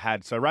he's ever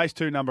had. So race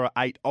 2, number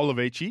 8,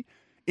 Olivici.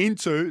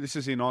 This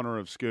is in honour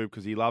of Scoob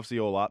because he loves the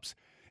all-ups.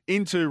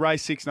 Into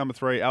race 6, number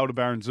 3,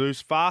 Aldebaran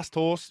Zeus. Fast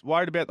horse,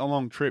 worried about the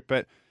long trip,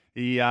 but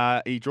he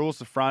draws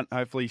the front.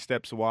 Hopefully he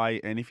steps away,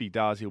 and if he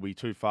does, he'll be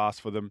too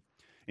fast for them.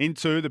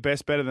 Into the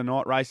best bet of the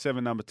night, race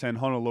 7, number 10,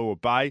 Honolulu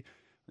Bay.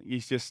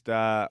 He's just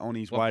on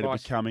his What way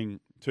price? to becoming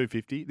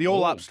 $250. The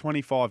all-up's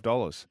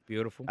 $25.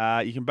 Beautiful.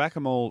 You can back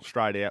them all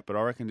straight out, but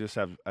I reckon just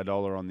have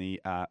 $1 on the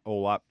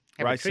all-up.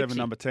 Have a Race 7, Trixie.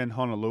 number 10,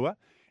 Honolulu.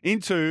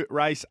 Into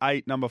race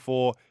 8, number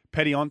 4,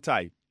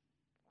 Pettionte.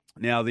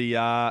 Now,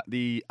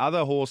 the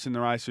other horse in the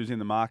race who's in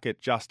the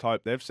market, Just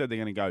Hope, they've said they're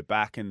going to go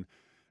back and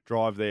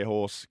drive their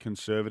horse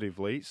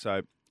conservatively.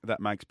 So that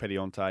makes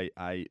Pettionte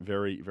a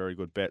very, very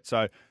good bet.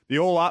 So the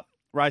all-up,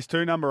 race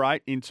 2, number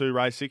 8, into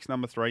race 6,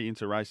 number 3,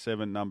 into race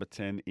 7, number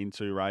 10,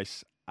 into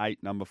race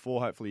 8, number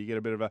 4. Hopefully you get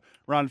a bit of a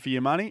run for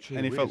your money. Gee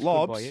and if whiz, it good by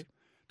lobs, you.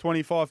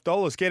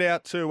 $25. Get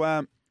out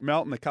to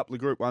Melton, a couple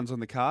of Group 1s on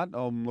the card.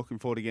 I'm looking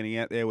forward to getting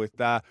out there with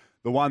the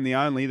one, the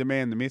only, the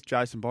man, the myth,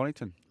 Jason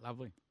Bonington.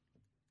 Lovely. And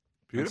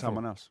Beautiful.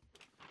 someone else.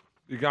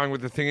 You going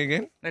with the thing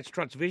again? That's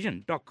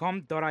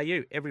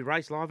trotsvision.com.au. Every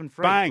race live and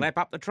free. Bang. Lap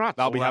up the trots.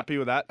 They'll be All right. happy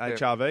with that, Yeah.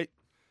 HRV.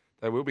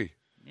 They will be.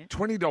 Yeah.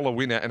 $20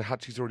 winner, and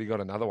Hutchie's already got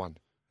another one.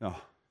 Oh,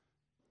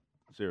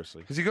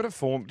 seriously. Has he got a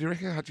form? Do you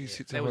reckon Hutchie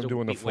sits that at was home a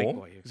doing the big week form?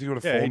 by you. Has he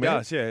got a Yeah, form? he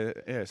there?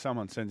 does. Yeah.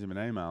 Someone sends him an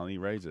email and he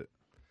reads it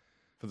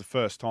for the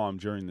first time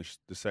during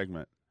the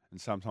segment.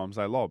 And sometimes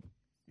they lob.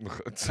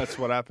 That's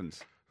what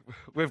happens.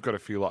 We've got a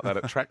few like that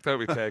at track, don't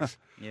we, Tags?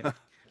 Yeah.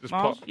 Just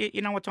Miles, pop.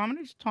 you know what time it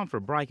is? Time for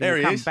a break. There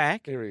and he we'll is. come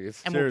back There he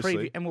is. and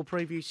Seriously. we'll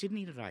preview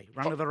Sydney today.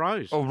 Run to the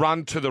Rose. Oh,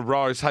 run to the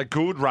Rose. Hey,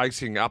 good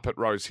racing up at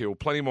Rose Hill.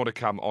 Plenty more to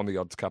come on the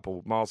Odds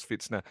Couple. Miles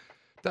Fitzner,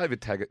 David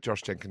Taggart,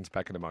 Josh Jenkins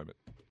back in a moment.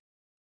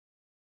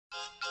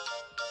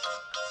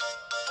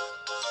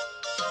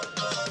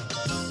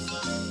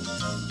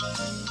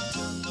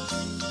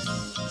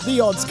 The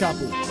Odds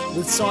Couple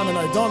with Simon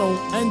O'Donnell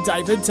and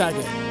David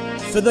Taggart.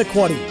 For The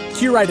Quaddie,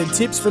 curated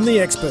tips from the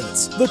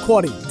experts. The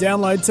Quaddie,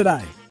 download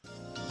today.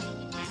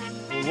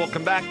 Well,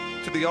 welcome back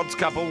to the Odds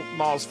Couple.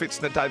 Miles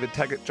Fitzner, David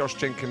Taggart, Josh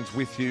Jenkins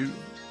with you.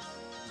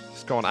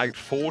 It's gone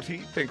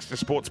 8:40. Thanks to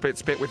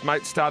Sportsbets. Bet with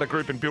mates. Start a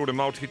group and build a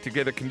multi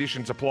together.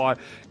 Conditions apply.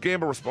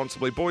 Gamble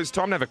responsibly. Boys,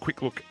 time to have a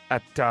quick look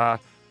at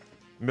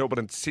Melbourne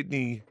and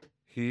Sydney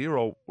here.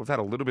 Or we've had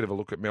a little bit of a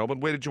look at Melbourne.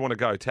 Where did you want to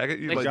go, Taggart?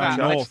 You Let's lead start.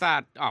 the charge. Let's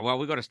start. Oh, well,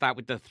 we've got to start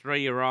with the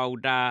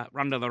 3-year-old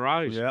Run to the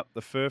Rose. Yep,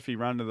 the Furphy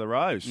run to the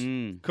Rose.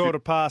 Mm.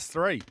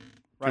 3:15,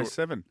 race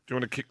 7. Do you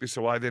want to kick this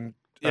away then,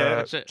 Yeah,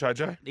 that's it.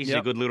 JJ? This is a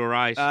Yep. good little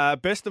race.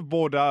 Best of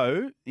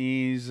Bordeaux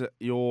is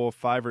your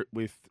favourite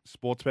with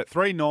Sportsbet.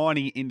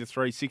 390 into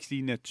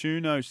 360.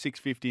 Natuno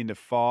 650 into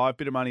 5.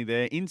 Bit of money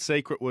there. In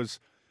Secret was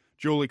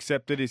dual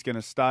accepted. He's going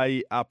to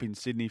stay up in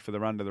Sydney for the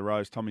Run to the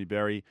Rose. Tommy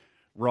Berry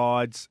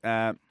rides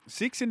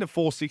 6 into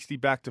 460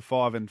 back to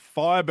 5, and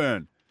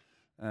Fireburn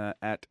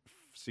at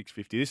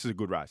 650. This is a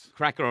good race.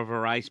 Cracker of a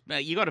race.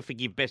 You got to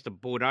forgive Best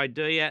of Bordeaux,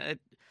 do you?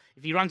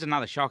 If he runs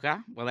another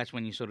shocker, well, that's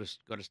when you sort of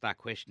got to start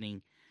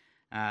questioning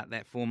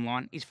that form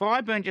line. Is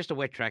Fireburn just a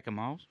wet tracker,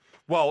 Miles?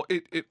 Well,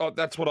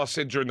 that's what I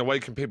said during the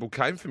week, and people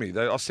came for me.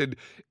 I said,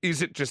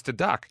 "Is it just a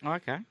duck?"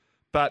 Okay.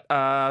 But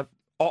I've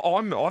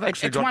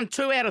actually It's got. won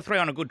 2 out of 3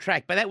 on a good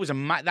track, but that was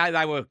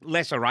they were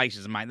lesser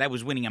races, mate. That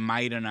was winning a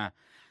maiden.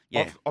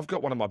 Yeah, I've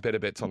got one of my better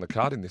bets on the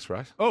card in this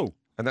race, Oh,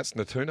 and that's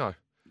Natuno.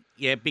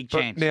 yeah, big But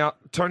chance. now,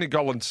 Tony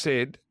Gollan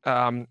said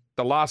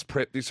the last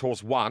prep this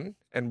horse won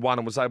and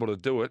was able to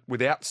do it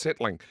without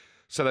settling.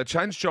 So they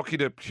changed jockey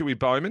to Huey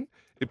Bowman.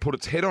 It put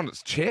its head on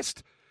its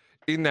chest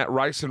in that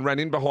race and ran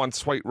in behind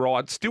Sweet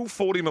Ride. Still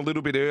fought him a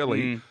little bit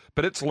early,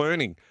 but it's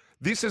learning.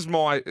 This is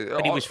my.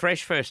 But he was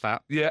fresh first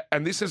up. Yeah,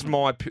 and this is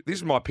my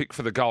pick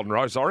for the Golden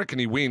Rose. I reckon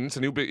he wins,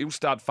 and he'll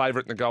start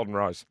favourite in the Golden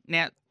Rose.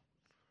 Now,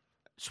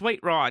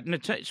 Sweet Ride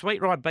beat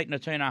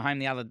Natuno home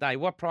the other day.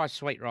 What price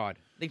Sweet Ride?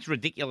 It's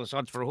ridiculous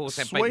odds for a horse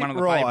that beat Sweet one of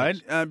the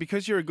favourites. ride.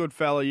 Because you're a good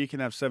fella, you can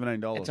have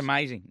 $17. It's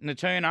amazing.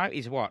 Natuno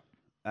is what?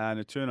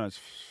 Natuno's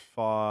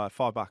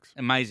 $5.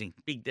 Amazing.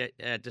 Big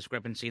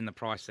discrepancy in the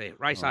price there.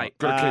 Race 8.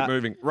 Got to keep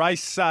moving.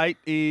 Race 8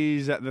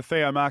 is the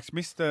Theo Marks,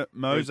 Mr.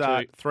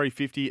 Mozart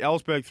 350,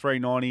 Ellsberg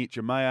 390,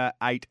 Jamea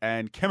 8,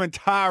 and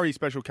Kementari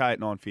Special K at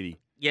 950.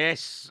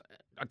 Yes.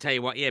 I tell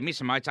you what, yeah,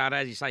 Mr. Mozart,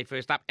 as you say,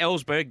 first up.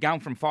 Ellsberg going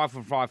from 5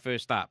 for 5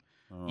 first up.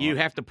 You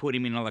have to put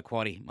him in on the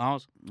quaddie,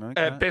 Miles.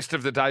 Okay. Best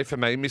of the day for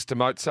me, Mr.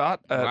 Mozart,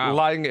 Wow.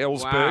 laying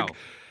Ellsberg. Wow.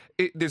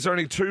 There's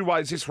only 2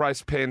 ways this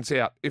race pans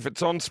out. If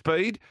it's on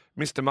speed,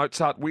 Mr.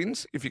 Mozart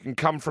wins. If you can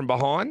come from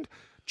behind,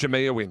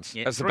 Jamea wins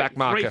Yeah, as the back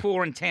marker. 3,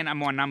 4, and 10 are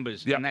my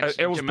numbers. Yeah, and that's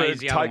Ellsberg Jamea's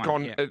the other take one.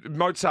 on Yeah.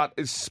 Mozart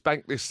has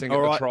spanked this thing All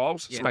at right. the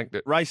trials. Yeah. Spanked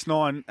it. Race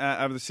 9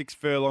 over the 6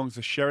 furlongs,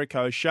 the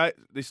Sherrico.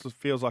 This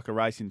feels like a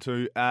race in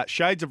 2.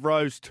 Shades of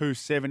Rose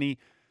 270,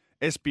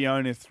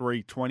 Espiona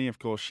 320. Of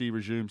course, she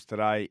resumes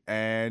today.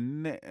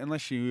 And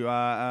unless you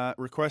are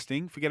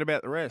requesting, forget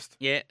about the rest.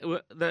 Yeah,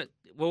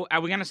 well,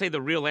 are we going to see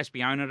the real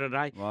Espiona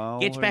today? Well,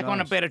 Gets who back on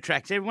a knows? better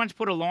tracks. Everyone's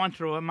put a line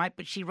through her, mate,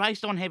 but she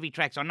raced on heavy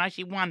tracks. I know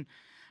she won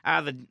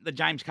the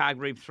James Carr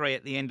Group 3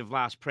 at the end of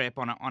last prep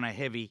on a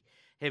heavy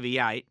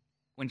 8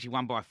 when she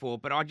won by 4,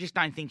 but I just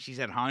don't think she's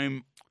at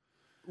home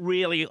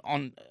really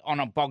on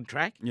a bog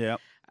track. Yeah.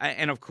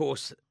 And, of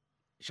course,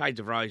 Shades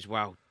of Rose,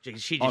 well,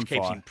 she On just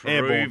keeps fire.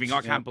 improving. Airborne,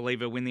 I can't believe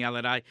her win the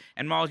other day.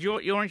 And Miles,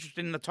 you're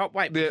interested in the top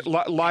weight. Yeah,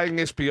 laying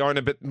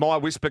Espiona, but My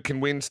Whisper can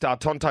win, Star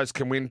Tontos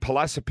can win,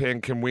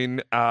 Palacipan can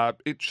win.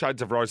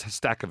 Shades of Rose, a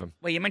stack of them.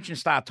 Well, you mentioned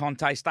Star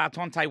Tonte. Star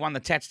Tonte won the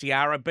Tats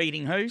Tiara,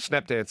 beating who?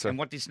 Snap Dancer. And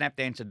what did Snap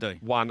Dancer do?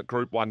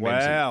 Group 1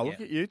 Wow, Menzies.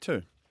 look at you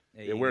two.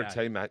 There Yeah, you we're go. a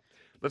team, mate.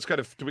 Let's go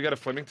to. Do we go to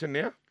Flemington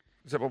now?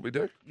 Is that what we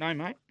do? No,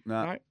 mate.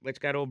 No. Let's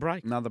go to a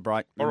break. Another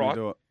break. All Then right.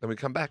 we'll do it. Then we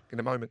come back in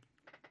a moment.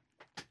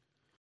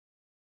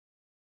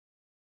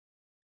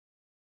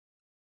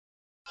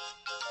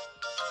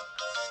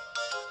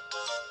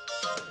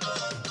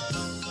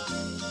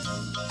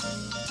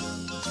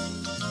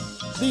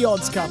 The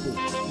Odds Couple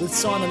with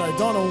Simon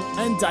O'Donnell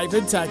and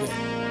David Taggart.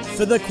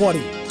 For The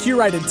Quaddie,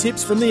 curated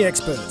tips from the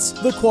experts.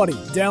 The Quaddie,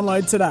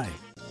 download today.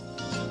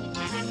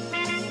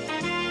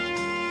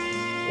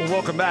 Well,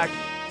 welcome back.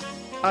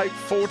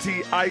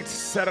 8:48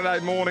 Saturday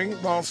morning.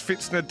 Miles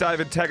Fitzner,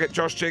 David Taggart,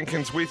 Josh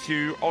Jenkins with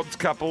you. Odds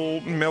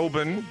Couple,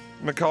 Melbourne,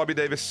 Maccabi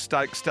Davis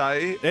Stakes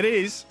Day. It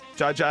is.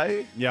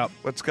 JJ, Yep.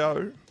 let's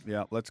go.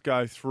 Yeah, let's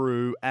go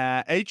through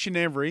each and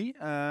every.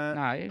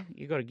 No,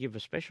 you got to give a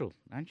special,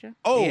 don't you?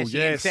 Oh, the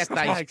SEN yes.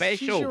 Saturday Mate,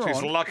 special. you're She's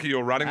on. lucky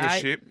you're running the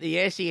Hey, ship.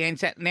 The SEN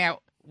Now,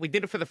 we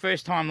did it for the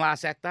first time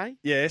last Saturday.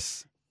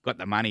 Yes. Got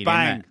the money,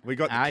 Bang. didn't it? We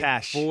got the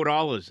cash.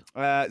 $4.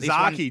 This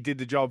Zaki one- did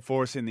the job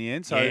for us in the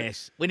end. So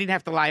Yes. We didn't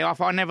have to lay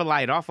off. I never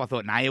laid off. I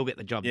thought, no, he'll get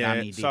the job yeah,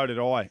 done. He did. so did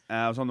I.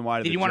 I was on the way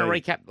to Did the you want to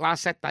G. recap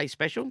last Saturday's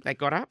special that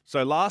got up?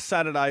 So last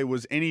Saturday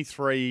was any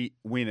three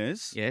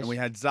winners. Yes. And we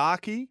had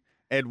Zaki,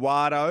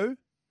 Eduardo,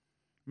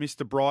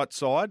 Mr.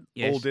 Brightside,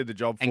 Yes. all did the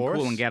job And for us.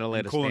 Coolangatta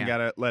let us down.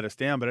 Coolangatta let us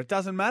down, but it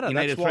doesn't matter. You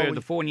That's needed why three of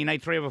the four, and you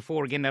need three of the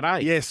four again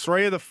today. Yes,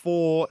 3 of the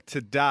 4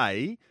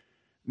 today.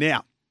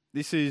 Now,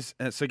 this is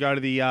so go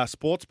to the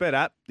Sportsbet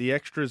app, the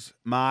extras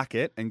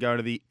market, and go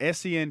to the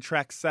SEN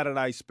Track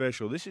Saturday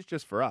special. This is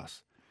just for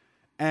us.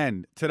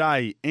 And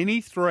today, any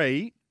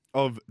 3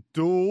 of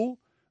Duel,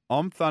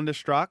 I'm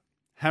Thunderstruck,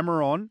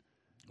 Hammer On,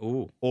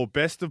 Ooh. or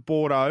Best of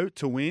Bordeaux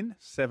to win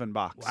 $7.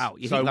 Wow,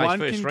 you so think those one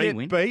first can 3 get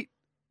win? beat,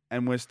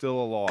 and we're still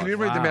alive. Can you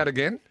read them Wow. out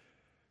again?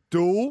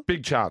 Duel,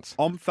 Big chance.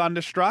 I'm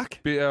Thunderstruck,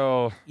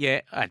 Oh,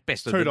 Yeah,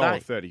 best of the day.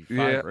 $2.30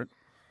 Yeah. favourite.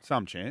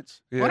 Some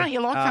chance. yeah. Why don't you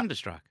like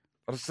Thunderstruck?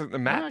 I just think the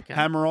map Oh, okay.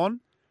 Hammer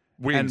On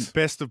wins. and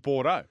Best of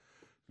Bordeaux.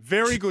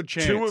 Very good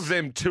chance.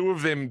 Two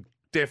of them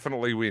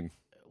definitely win,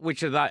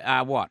 Which are they?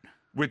 What?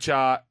 which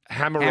are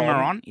Hammer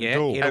On, Yeah,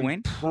 Duel. it'll and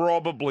win.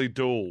 probably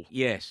Duel.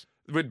 Yes.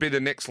 Would be the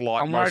next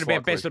light. I'm worried most about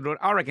likely. best of the.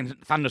 I reckon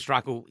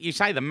Thunderstruck will. You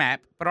say the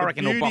map, but I The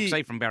reckon it'll box beauty-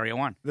 E from barrier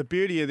 1. The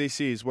beauty of this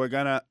is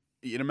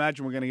you'd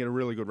imagine we're going to get a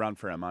really good run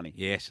for our money.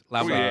 Yes, Oh,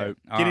 lovely. yeah. So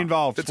All get right.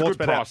 involved. It's a good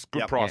Sportsbet price. app. Good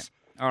Yep. price.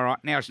 All right,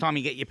 now it's time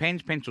you get your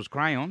pens, pencils,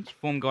 crayons,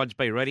 form guides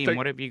be ready, and Thank-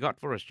 whatever you got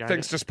for us, Joe.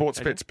 Thanks to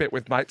Sportsbets, bet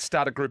with mates.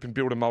 Start a group and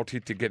build a multi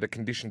together.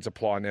 Conditions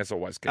apply, and as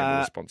always, gamble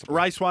responsibly.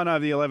 Race 1 over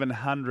the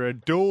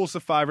 1100. Duel's the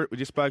favourite. We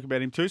just spoke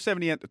about him.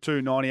 270 out to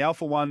 290.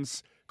 Alpha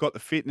 1's got the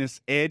fitness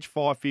edge.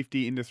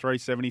 550 into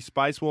 370.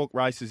 Spacewalk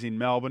races in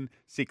Melbourne.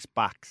 $6.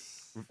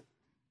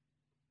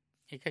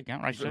 You keep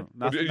going, race two.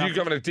 Are you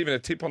giving a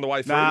tip on the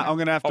way through? Nah, I'm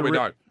going to have to we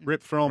don't.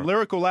 rip through them.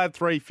 Lyrical Lad,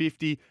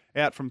 350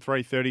 out from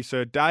 330.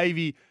 Sir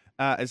Davey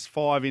is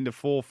 5 into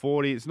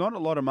 440. It's not a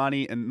lot of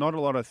money and not a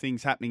lot of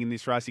things happening in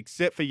this race,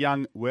 except for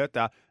young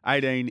Huerta,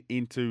 18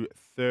 into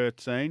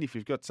 13. If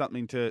you've got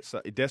something to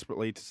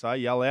desperately to say,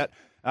 yell out.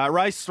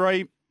 Race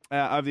 3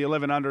 over the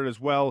 1100 as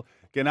well.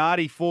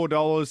 Gennady,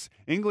 $4.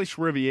 English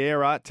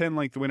Riviera,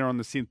 10-length winner on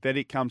the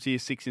synthetic, comes here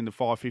 6 into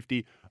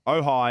 550.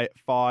 Ojai,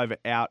 5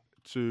 out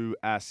to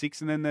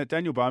 6. And then the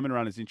Daniel Bowman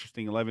run is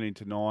interesting, 11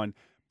 into 9.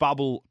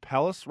 Bubble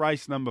Palace,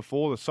 race number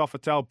 4, the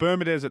Sofitel.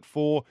 Bermudez at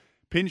 4,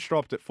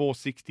 Pinstriped at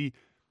 460.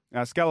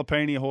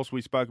 Scalapini, a horse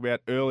we spoke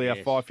about earlier,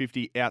 Yes.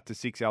 550 out to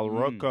 6. El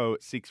Rocco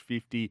at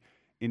 650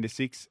 into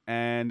 6.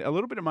 And a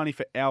little bit of money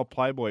for Al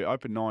Playboy,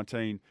 open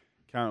 19,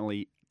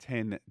 currently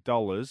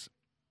 $10.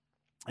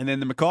 And then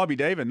the Maccabi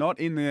Diva, not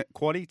in the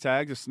quaddie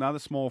tags. It's another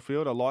small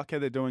field. I like how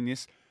they're doing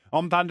this.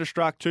 I'm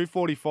Thunderstruck,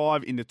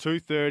 245 into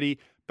 230,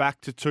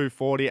 back to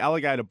 240.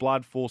 Alligator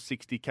Blood,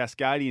 460.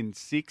 Cascadian,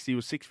 6. He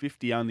was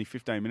 650 only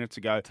 15 minutes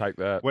ago. Take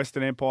that.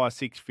 Western Empire,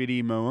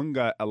 650.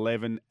 Moonga,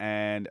 11.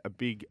 And a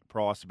big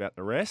price about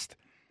the rest.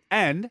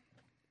 And,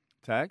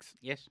 tags,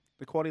 Yes.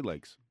 the quaddie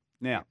legs.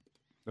 Now,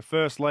 the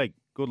first leg,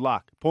 good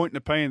luck. Point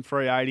Nepean,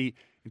 380.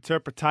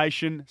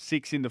 Interpretation,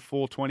 6 into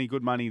 420.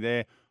 Good money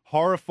there.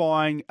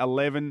 Horrifying,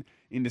 11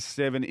 into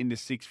 7 into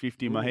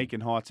 650.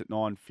 Mohican Heights at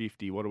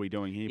 950. What are we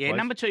doing here, Yeah, please?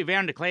 number 2,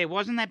 Varon Declare,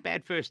 wasn't that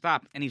bad first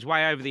up, and he's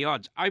way over the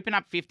odds. Open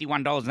up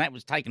 $51, and that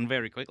was taken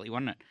very quickly,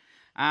 wasn't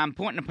it?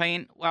 Point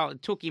Nepean, well,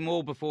 it took him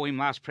all before him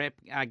last prep,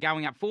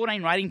 going up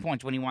 14 rating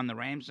points when he won the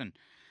Ramson.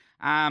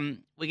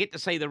 We get to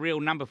see the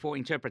real number 4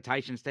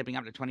 Interpretation stepping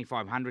up to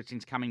 2,500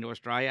 since coming to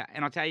Australia.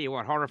 And I'll tell you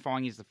what,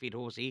 Horrifying is the fit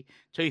horse here.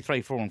 2,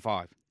 3, 4, and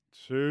 5.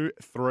 2,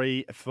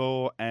 3,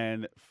 4,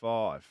 and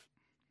 5.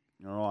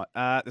 All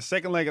right. The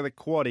second leg of the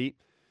quaddie,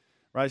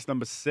 race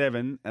number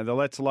 7, the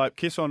Let's Elope.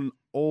 Kiss on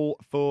all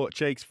for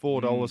cheeks,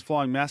 $4.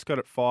 Flying Mascot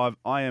at 5.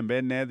 I Am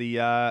Ben now,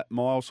 the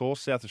Miles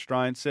horse, South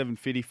Australian,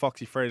 $7.50.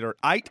 Foxy Freda at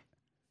 8.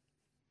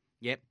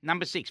 Yep.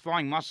 Number 6,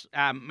 Flying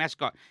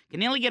Mascot. Can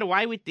nearly get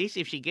away with this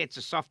if she gets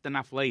a soft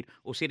enough lead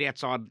or sit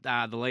outside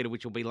the leader,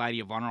 which will be Lady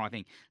of Honour, I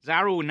think.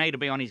 Zara will need to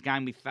be on his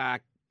game with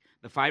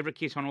the favourite,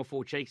 Kiss on all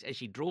 4 cheeks, as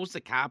she draws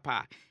the car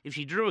park. If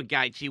she drew a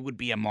gate, she would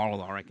be a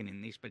moral, I reckon,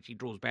 in this, but she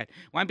draws bad.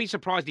 Won't be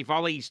surprised if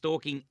Ollie is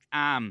stalking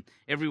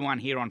everyone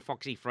here on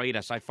Foxy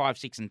Freda, so 5,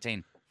 6 and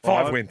 10.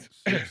 5 wins.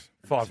 6,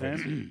 5 10.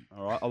 wins.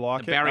 All right, I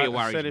like The it. barrier As I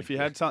worries said, me. if you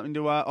had something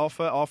to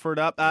offer it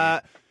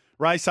up.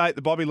 Race 8,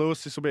 the Bobby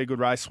Lewis. This will be a good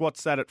race.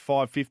 What's that at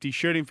 $5.50?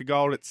 Shooting for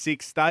Gold at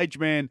 6. Stage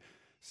Man,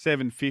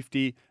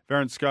 $7.50.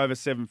 Verenskova,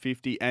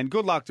 $7.50. And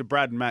good luck to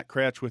Brad and Matt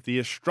Crouch with the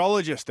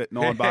Astrologist at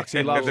 $9.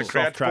 He loves The the soft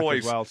Crouch track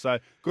boys. as well. So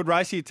good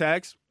race here,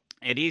 Tags.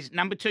 It is.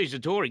 Number 2,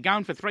 Zatori,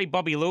 going for 3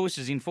 Bobby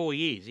Lewises in 4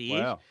 years. He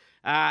Wow.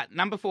 is.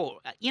 Number 4,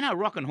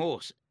 Rockin'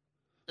 Horse.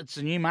 It's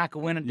a new marker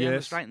winner down the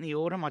Yes. straight in the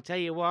autumn. I tell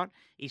you what,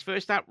 his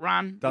first up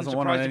run. Doesn't I'm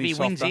want surprised if any he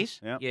wins softer. this.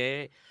 Yep.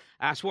 Yeah.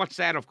 Swat's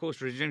that, of course,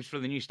 resumes for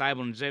the new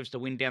stable and deserves to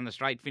win down the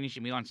straight,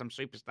 finishing behind some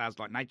superstars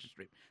like Nature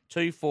Strip.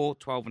 2, 4,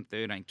 12 and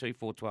 13. 2,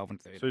 4, 12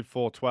 and 13. 2,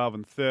 4, 12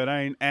 and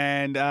 13.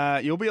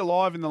 And you'll be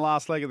alive in the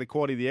last leg of the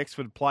quaddie, the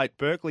Exford Plate.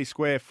 Berkeley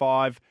Square,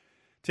 5.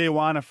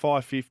 Tijuana,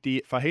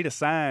 $5.50. Fajita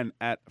San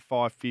at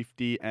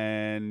 $5.50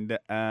 and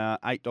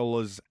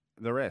 $8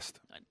 the rest.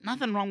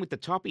 Nothing wrong with the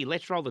toppy.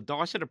 Let's roll the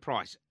dice at a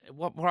price.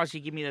 What price do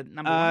you give me the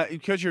number 1?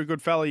 Because you're a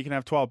good fella, you can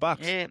have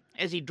 $12. Yeah,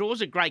 as he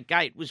draws a great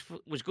gate, was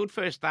good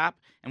first up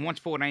and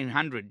wants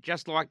 1,400,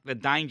 just like the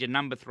danger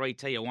number 3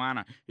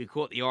 Tijuana, who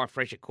caught the eye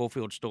fresh at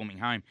Caulfield storming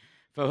home.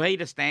 For he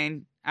to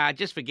stand,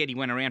 just forget he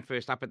went around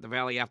first up at the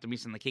Valley after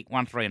missing the kick,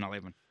 1, 3 and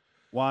 11.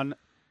 1,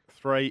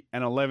 3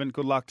 and 11.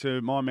 Good luck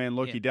to my man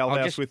Lukey Yeah, I'll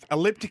Dalhouse just- with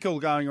elliptical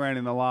going around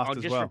in the last I'll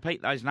as just well.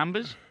 repeat those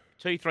numbers: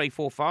 2, 3,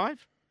 4,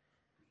 5,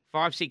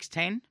 5, 6,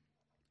 10,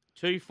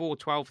 2, 4,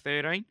 12,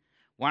 13,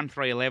 1,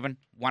 3, 11,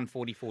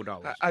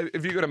 $144.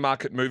 Have you got a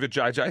market mover,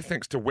 JJ?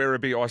 Thanks to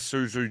Werribee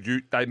Isuzu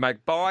Ute, they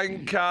make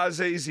buying cars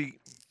easy.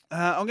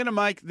 I'm going to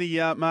make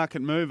the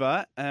market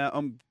mover.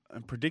 I'm a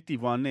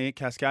predictive one there,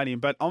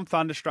 Cascadian, but I'm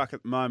thunderstruck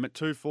at the moment.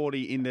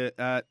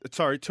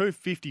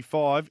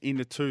 255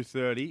 into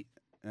 230.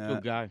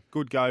 Good go.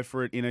 Good go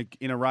for it in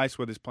a race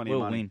where there's plenty We'll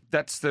of money. win.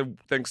 That's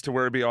thanks to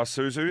Werribee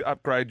Isuzu.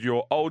 Upgrade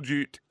your old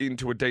Ute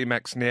into a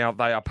D-Max now.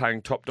 They are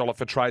paying top dollar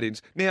for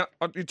trade-ins. Now,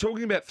 you're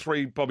talking about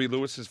 3 Bobby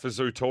Lewises for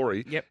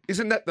Zutori. Yep.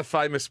 Isn't that the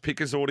famous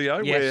Pickers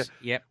audio? Yes,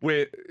 yep.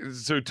 Where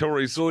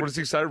Zutori's, what does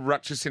he say?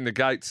 Rutchus in the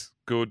gates.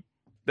 Good.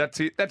 That's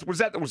it. That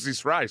was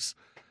this race.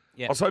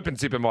 Yep. I was hoping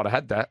Zipper might have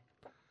had that.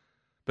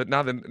 But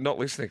no, they're not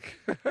listening.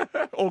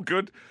 All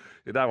good.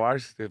 No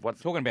worries.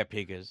 Talking about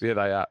pickers. Yeah,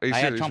 they are. They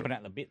are chomping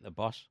at the bit, the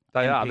boss.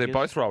 They and are. They're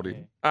Pickers. both rolled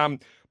in.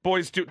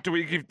 Boys, do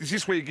we give? Is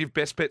this where you give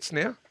best bets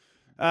now?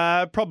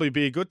 Probably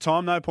be a good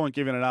time. No point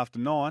giving it after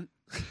 9.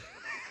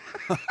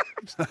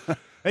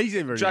 He's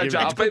never JJ, given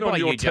I've it. been good by on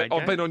your you, JJ.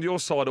 I've been on your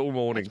side all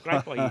morning.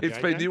 Great by you, It's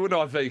JJ. been you and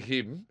I v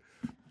him,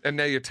 and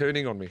now you're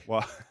turning on me.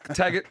 Well,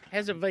 Tag it.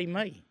 How's it be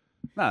me?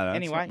 no, that's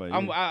Anyway,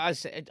 not me.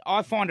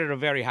 I find it a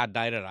very hard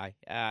day today,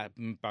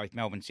 both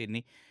Melbourne,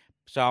 Sydney.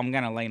 So I'm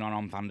going to lean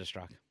on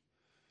Thunderstruck.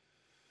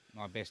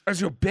 My best. As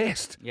your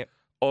best. Yep.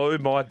 Oh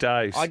my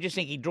days. I just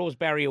think he draws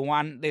barrier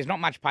 1. There's not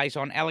much pace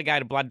on.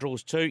 Alligator Blood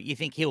draws 2. You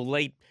think he'll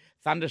lead.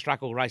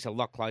 Thunderstruck will race a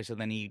lot closer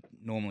than he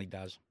normally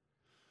does.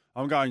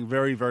 I'm going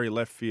very, very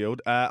left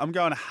field. I'm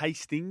going to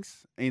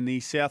Hastings in the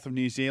south of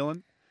New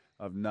Zealand.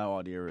 I have no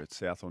idea if it's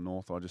south or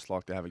north. I just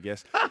like to have a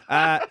guess.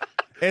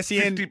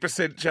 SEN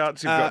 50%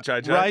 chance you've got,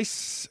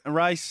 JJ.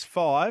 Race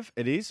 5,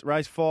 it is.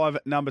 Race 5,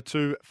 number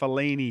 2,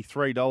 Fellini,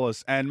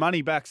 $3. And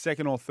money back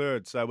second or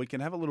third. So we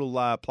can have a little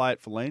play at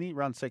Fellini,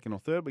 run second or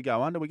third. We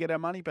go under, we get our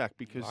money back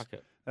because Like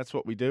it. that's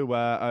what we do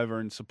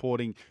over in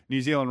supporting New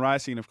Zealand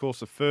racing. And, of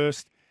course, the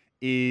first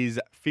is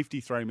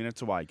 53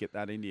 minutes away. Get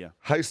that into you.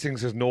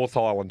 Hastings is North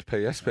Island,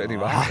 PS. But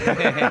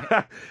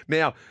anyway.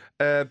 Now,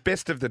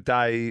 best of the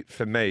day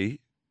for me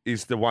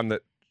is the one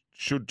that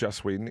should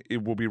just win.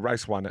 It will be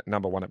race 1 at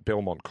number 1 at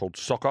Belmont called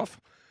Sock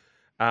Off.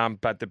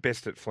 But the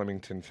best at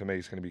Flemington for me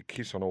is going to be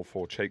Kiss on all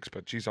 4 cheeks.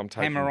 But geez, I'm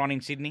taking Hammer on in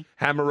Sydney.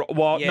 Hammer.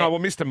 Well, Yeah. no, well,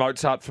 Mr.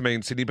 Mozart for me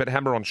in Sydney, but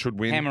Hammer on should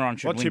win. Hammer on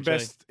should What's win your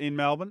best in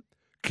Melbourne?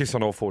 Kiss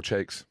on all 4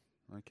 cheeks.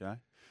 Okay.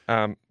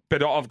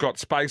 But I've got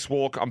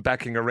Spacewalk. I'm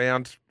backing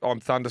around. I'm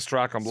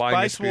Thunderstruck. I'm laying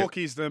this bit. Spacewalk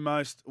is the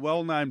most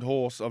well-named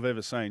horse I've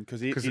ever seen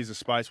because it is a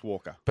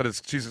spacewalker. But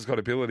it's got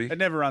ability. It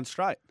never runs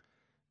straight.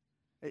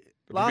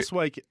 Last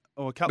week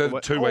or a couple of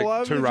weeks, 2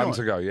 runs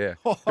ago, yeah.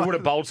 Oh, It would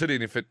have bolted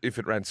in if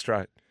it ran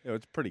straight. Yeah,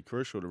 it's pretty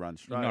crucial to run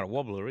He's straight. not a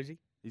wobbler, is he?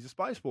 He's a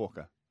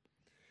spacewalker.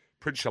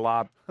 Prince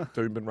Shalab,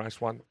 Doomben race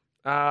 1.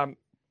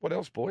 What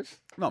else, boys?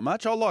 Not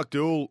much. I like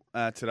dual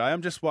today.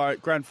 I'm just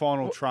worried. Grand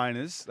final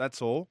trainers.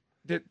 That's all.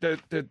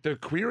 The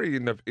query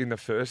in the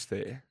first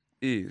there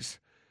is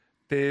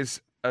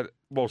there's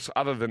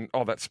other than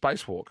that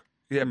Spacewalk.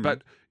 Yeah,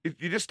 but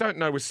you just don't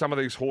know with some of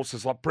these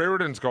horses. Like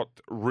Brereton's got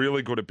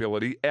really good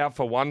ability.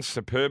 Alpha One's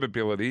superb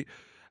ability.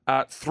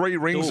 3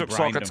 Rings Dual looks like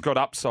brained it's him. got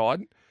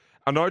upside.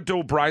 I know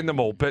dual brain them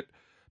all, but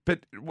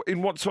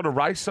in what sort of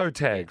race though,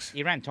 Tags?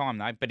 He ran time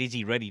though, but is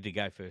he ready to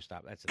go first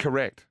up? That's the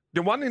Correct.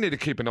 The one you need to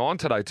keep an eye on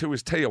today too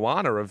is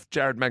Tijuana of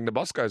Jared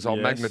Magnabosco's old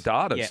Magna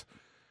Datas. Yeah.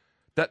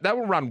 That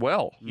will run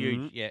well.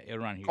 Huge. Yeah, it'll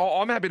run huge.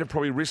 I'm happy to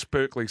probably risk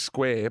Berkeley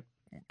Square,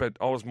 but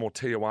I was more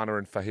Tijuana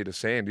and Fajita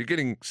Sand. You're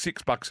getting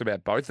 $6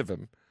 about both of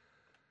them.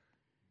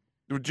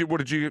 What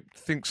did you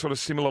think sort of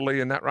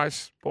similarly in that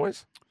race,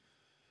 boys?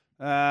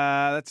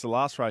 That's the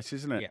last race,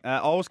 isn't it?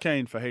 Yeah. I was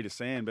keen for Fajita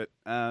Sand, but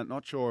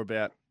not sure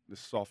about the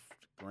soft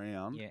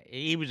ground. Yeah,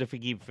 he was a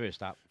forgive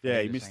first up.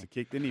 Yeah, he missed the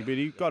kick, didn't he? But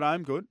he got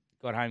home good.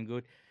 Got home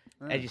good.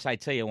 As you say,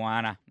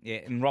 Tijuana,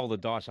 and roll the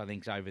dice, I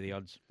think, is over the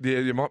odds. Yeah,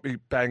 you might be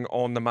bang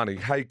on the money.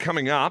 Hey,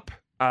 coming up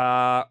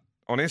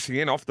on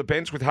SEN, off the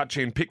bench with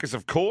Hutchie and Pickers,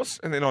 of course,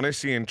 and then on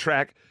SEN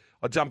Track,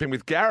 I jump in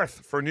with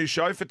Gareth for a new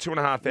show for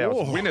 2.5 hours.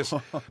 Whoa. Winners.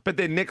 But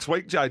then next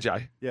week,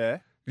 JJ, Yeah.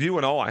 you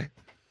and I,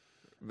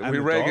 And we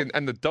the Regan dog.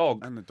 and the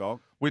dog, And the dog.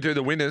 we do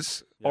the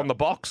winners on the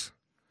box.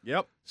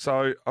 Yep.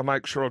 So I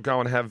make sure I go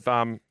and have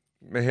my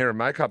hair and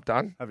makeup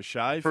done Have a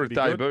shave. for a would be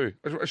good. debut.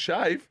 A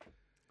shave?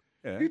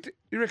 Yeah.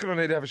 You reckon I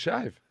need to have a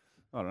shave?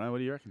 I don't know. What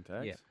do you reckon,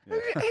 Tags? Yeah.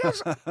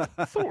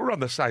 I thought we were on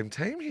the same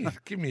team here.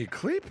 Give me a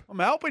clip. I'm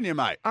helping you,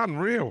 mate.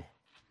 Unreal.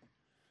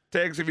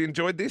 Tags, have you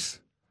enjoyed this?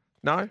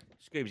 No?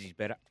 Scoobsy's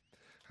better.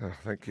 Oh,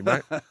 thank you,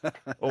 mate.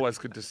 Always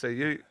good to see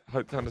you.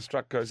 Hope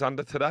Thunderstruck goes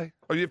under today.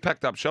 Oh, you've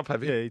packed up shop,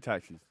 have you? Yeah, he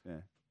takes his.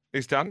 Yeah.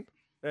 He's done?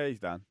 Yeah, he's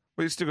done.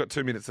 Well, you've still got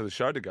 2 minutes of the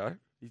show to go.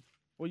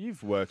 Well,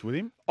 you've worked with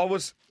him. I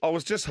was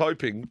just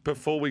hoping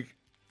before we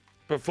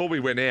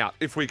went out,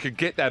 if we could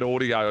get that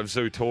audio of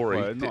Zoo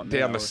Tory Well, not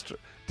down now.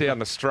 down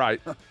the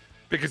straight,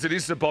 because it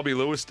is the Bobby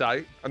Lewis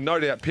Day, and no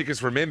doubt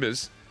Pickers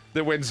remembers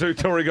that when Zoo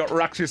Tory got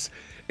ruckus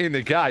in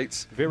the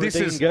gates,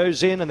 Viridine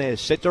goes in and they're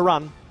set to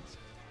run.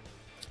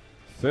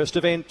 First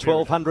event,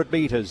 1,200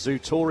 metres.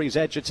 Zutori's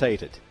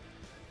agitated.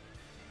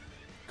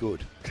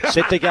 Good.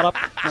 Set to gallop.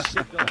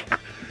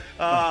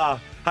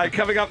 Hey,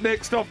 coming up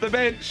next off the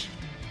bench.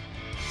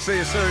 See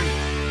you soon.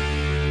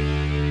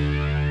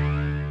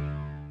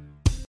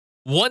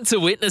 Want to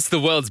witness the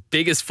world's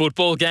biggest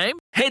football game?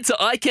 Head to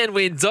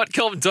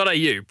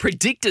iCanWin.com.au,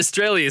 predict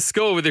Australia's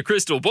score with a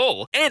crystal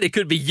ball, and it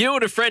could be you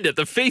and a friend at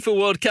the FIFA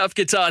World Cup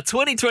Qatar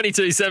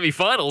 2022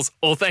 semi-finals,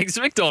 all thanks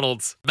to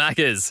McDonald's.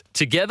 Maccas,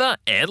 together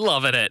and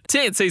loving it.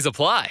 TNCs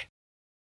apply.